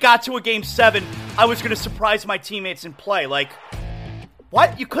 if we got to a Game 7, I was going to surprise my teammates and play. Like,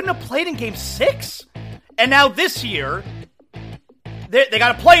 what? You couldn't have played in Game 6? And now this year, they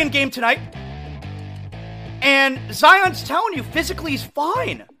got to play in game tonight, and Zion's telling you physically he's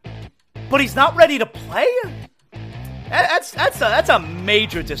fine, but he's not ready to play? That's a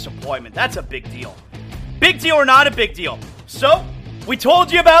major disappointment. That's a big deal. Big deal or not a big deal? So, we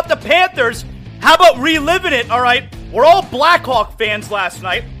told you about the Panthers. How about reliving it, all right? We're all Blackhawk fans last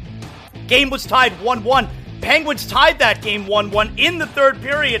night. Game was tied 1-1. Penguins tied that game 1-1 in the third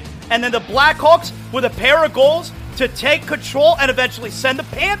period. And then the Blackhawks with a pair of goals to take control and eventually send the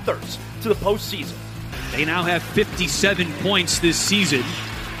Panthers to the postseason. They now have 57 points this season.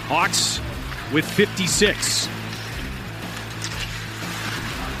 Hawks with 56.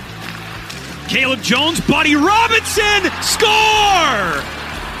 Caleb Jones, Buddy Robinson, score!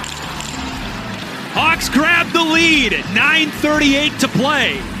 Hawks grab the lead at 9:38 to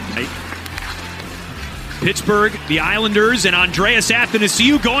play. Pittsburgh, the Islanders, and Andreas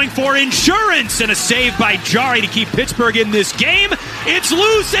Athanasiou going for insurance, and a save by Jari to keep Pittsburgh in this game. It's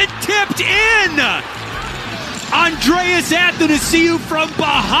loose and tipped in! Andreas Athanasiou from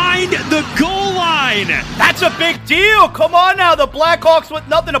behind the goal line. That's a big deal. Come on now. The Blackhawks with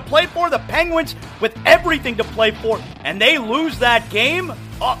nothing to play for. The Penguins with everything to play for. And they lose that game.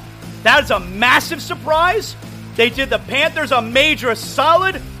 Oh, That is a massive surprise. They did the Panthers a major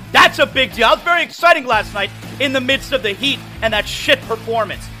solid. That's a big deal. That was very exciting last night in the midst of the heat and that shit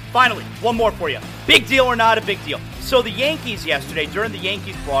performance. Finally, one more for you. Big deal or not a big deal? So the Yankees yesterday, during the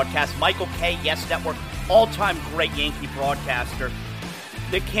Yankees broadcast, Michael Kay, Yes Network, all-time great Yankee broadcaster,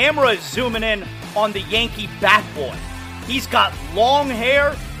 the camera is zooming in on the Yankee bat boy. He's got long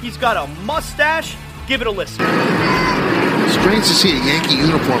hair. He's got a mustache. Give it a listen. Strange to see a Yankee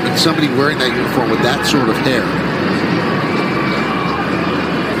uniform and somebody wearing that uniform with that sort of hair.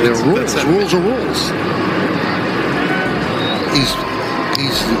 There are rules. Rules are rules. He's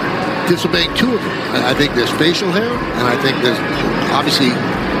disobeying two of them. I think there's facial hair, and I think there's obviously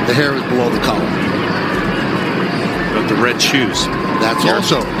the hair is below the collar. But the red shoes. That's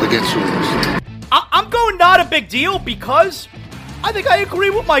also against the rules. I'm going not a big deal because I think I agree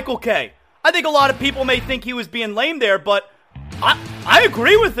with Michael Kay. I think a lot of people may think he was being lame there, but I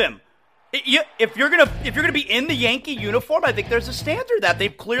agree with him. If you're gonna be in the Yankee uniform, I think there's a standard that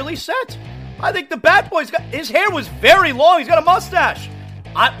they've clearly set. I think the bat boy's his hair was very long. He's got a mustache.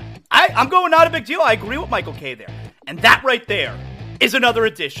 I'm going not a big deal. I agree with Michael Kay there. And that right there is another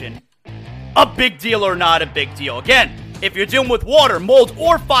edition. A big deal or not a big deal. Again, if you're dealing with water, mold,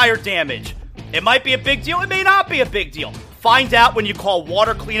 or fire damage, it might be a big deal. It may not be a big deal. Find out when you call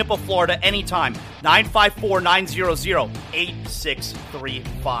Water Cleanup of Florida anytime.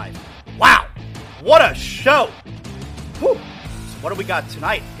 954-900-8635. Wow. What a show. Whew. So what do we got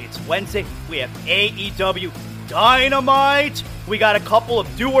tonight? It's Wednesday. We have AEW Dynamite. We got a couple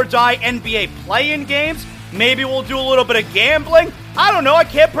of do-or-die NBA play-in games. Maybe we'll do a little bit of gambling. I don't know. I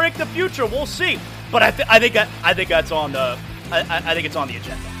can't predict the future. We'll see. But I think that's on the. I think it's on the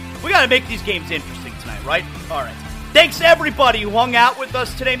agenda. We got to make these games interesting tonight, right? All right. Thanks to everybody who hung out with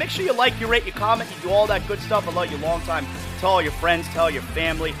us today. Make sure you like, you rate, you comment, you do all that good stuff. I love you a long time. Tell all your friends, tell your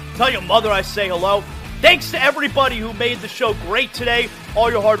family, tell your mother I say hello. Thanks to everybody who made the show great today. All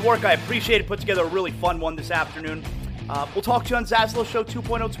your hard work, I appreciate it. Put together a really fun one this afternoon. We'll talk to you on Zaslow Show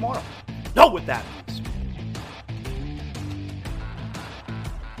 2.0 tomorrow. Know what that means.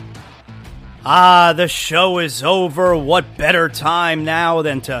 The show is over. What better time now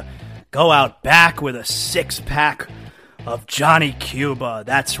than to go out back with a six-pack of Johnny Cuba.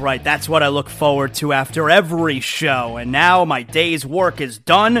 That's right. That's what I look forward to after every show. And now my day's work is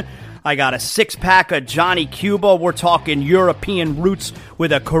done. I got a six-pack of Johnny Cuba. We're talking European roots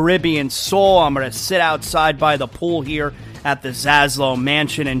with a Caribbean soul. I'm going to sit outside by the pool here at the Zaslow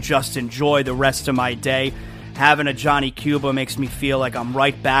Mansion and just enjoy the rest of my day. Having a Johnny Cuba makes me feel like I'm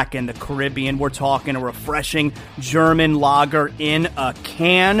right back in the Caribbean. We're talking a refreshing German lager in a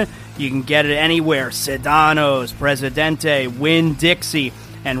can. You can get it anywhere. Sedano's, Presidente, Winn-Dixie.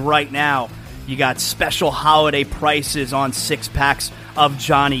 And right now, you got special holiday prices on six-packs of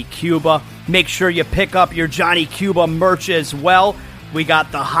Johnny Cuba. Make sure you pick up your Johnny Cuba merch as well. We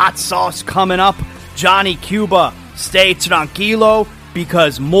got the hot sauce coming up. Johnny Cuba, stay tranquilo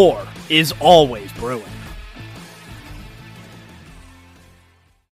because more is always brewing.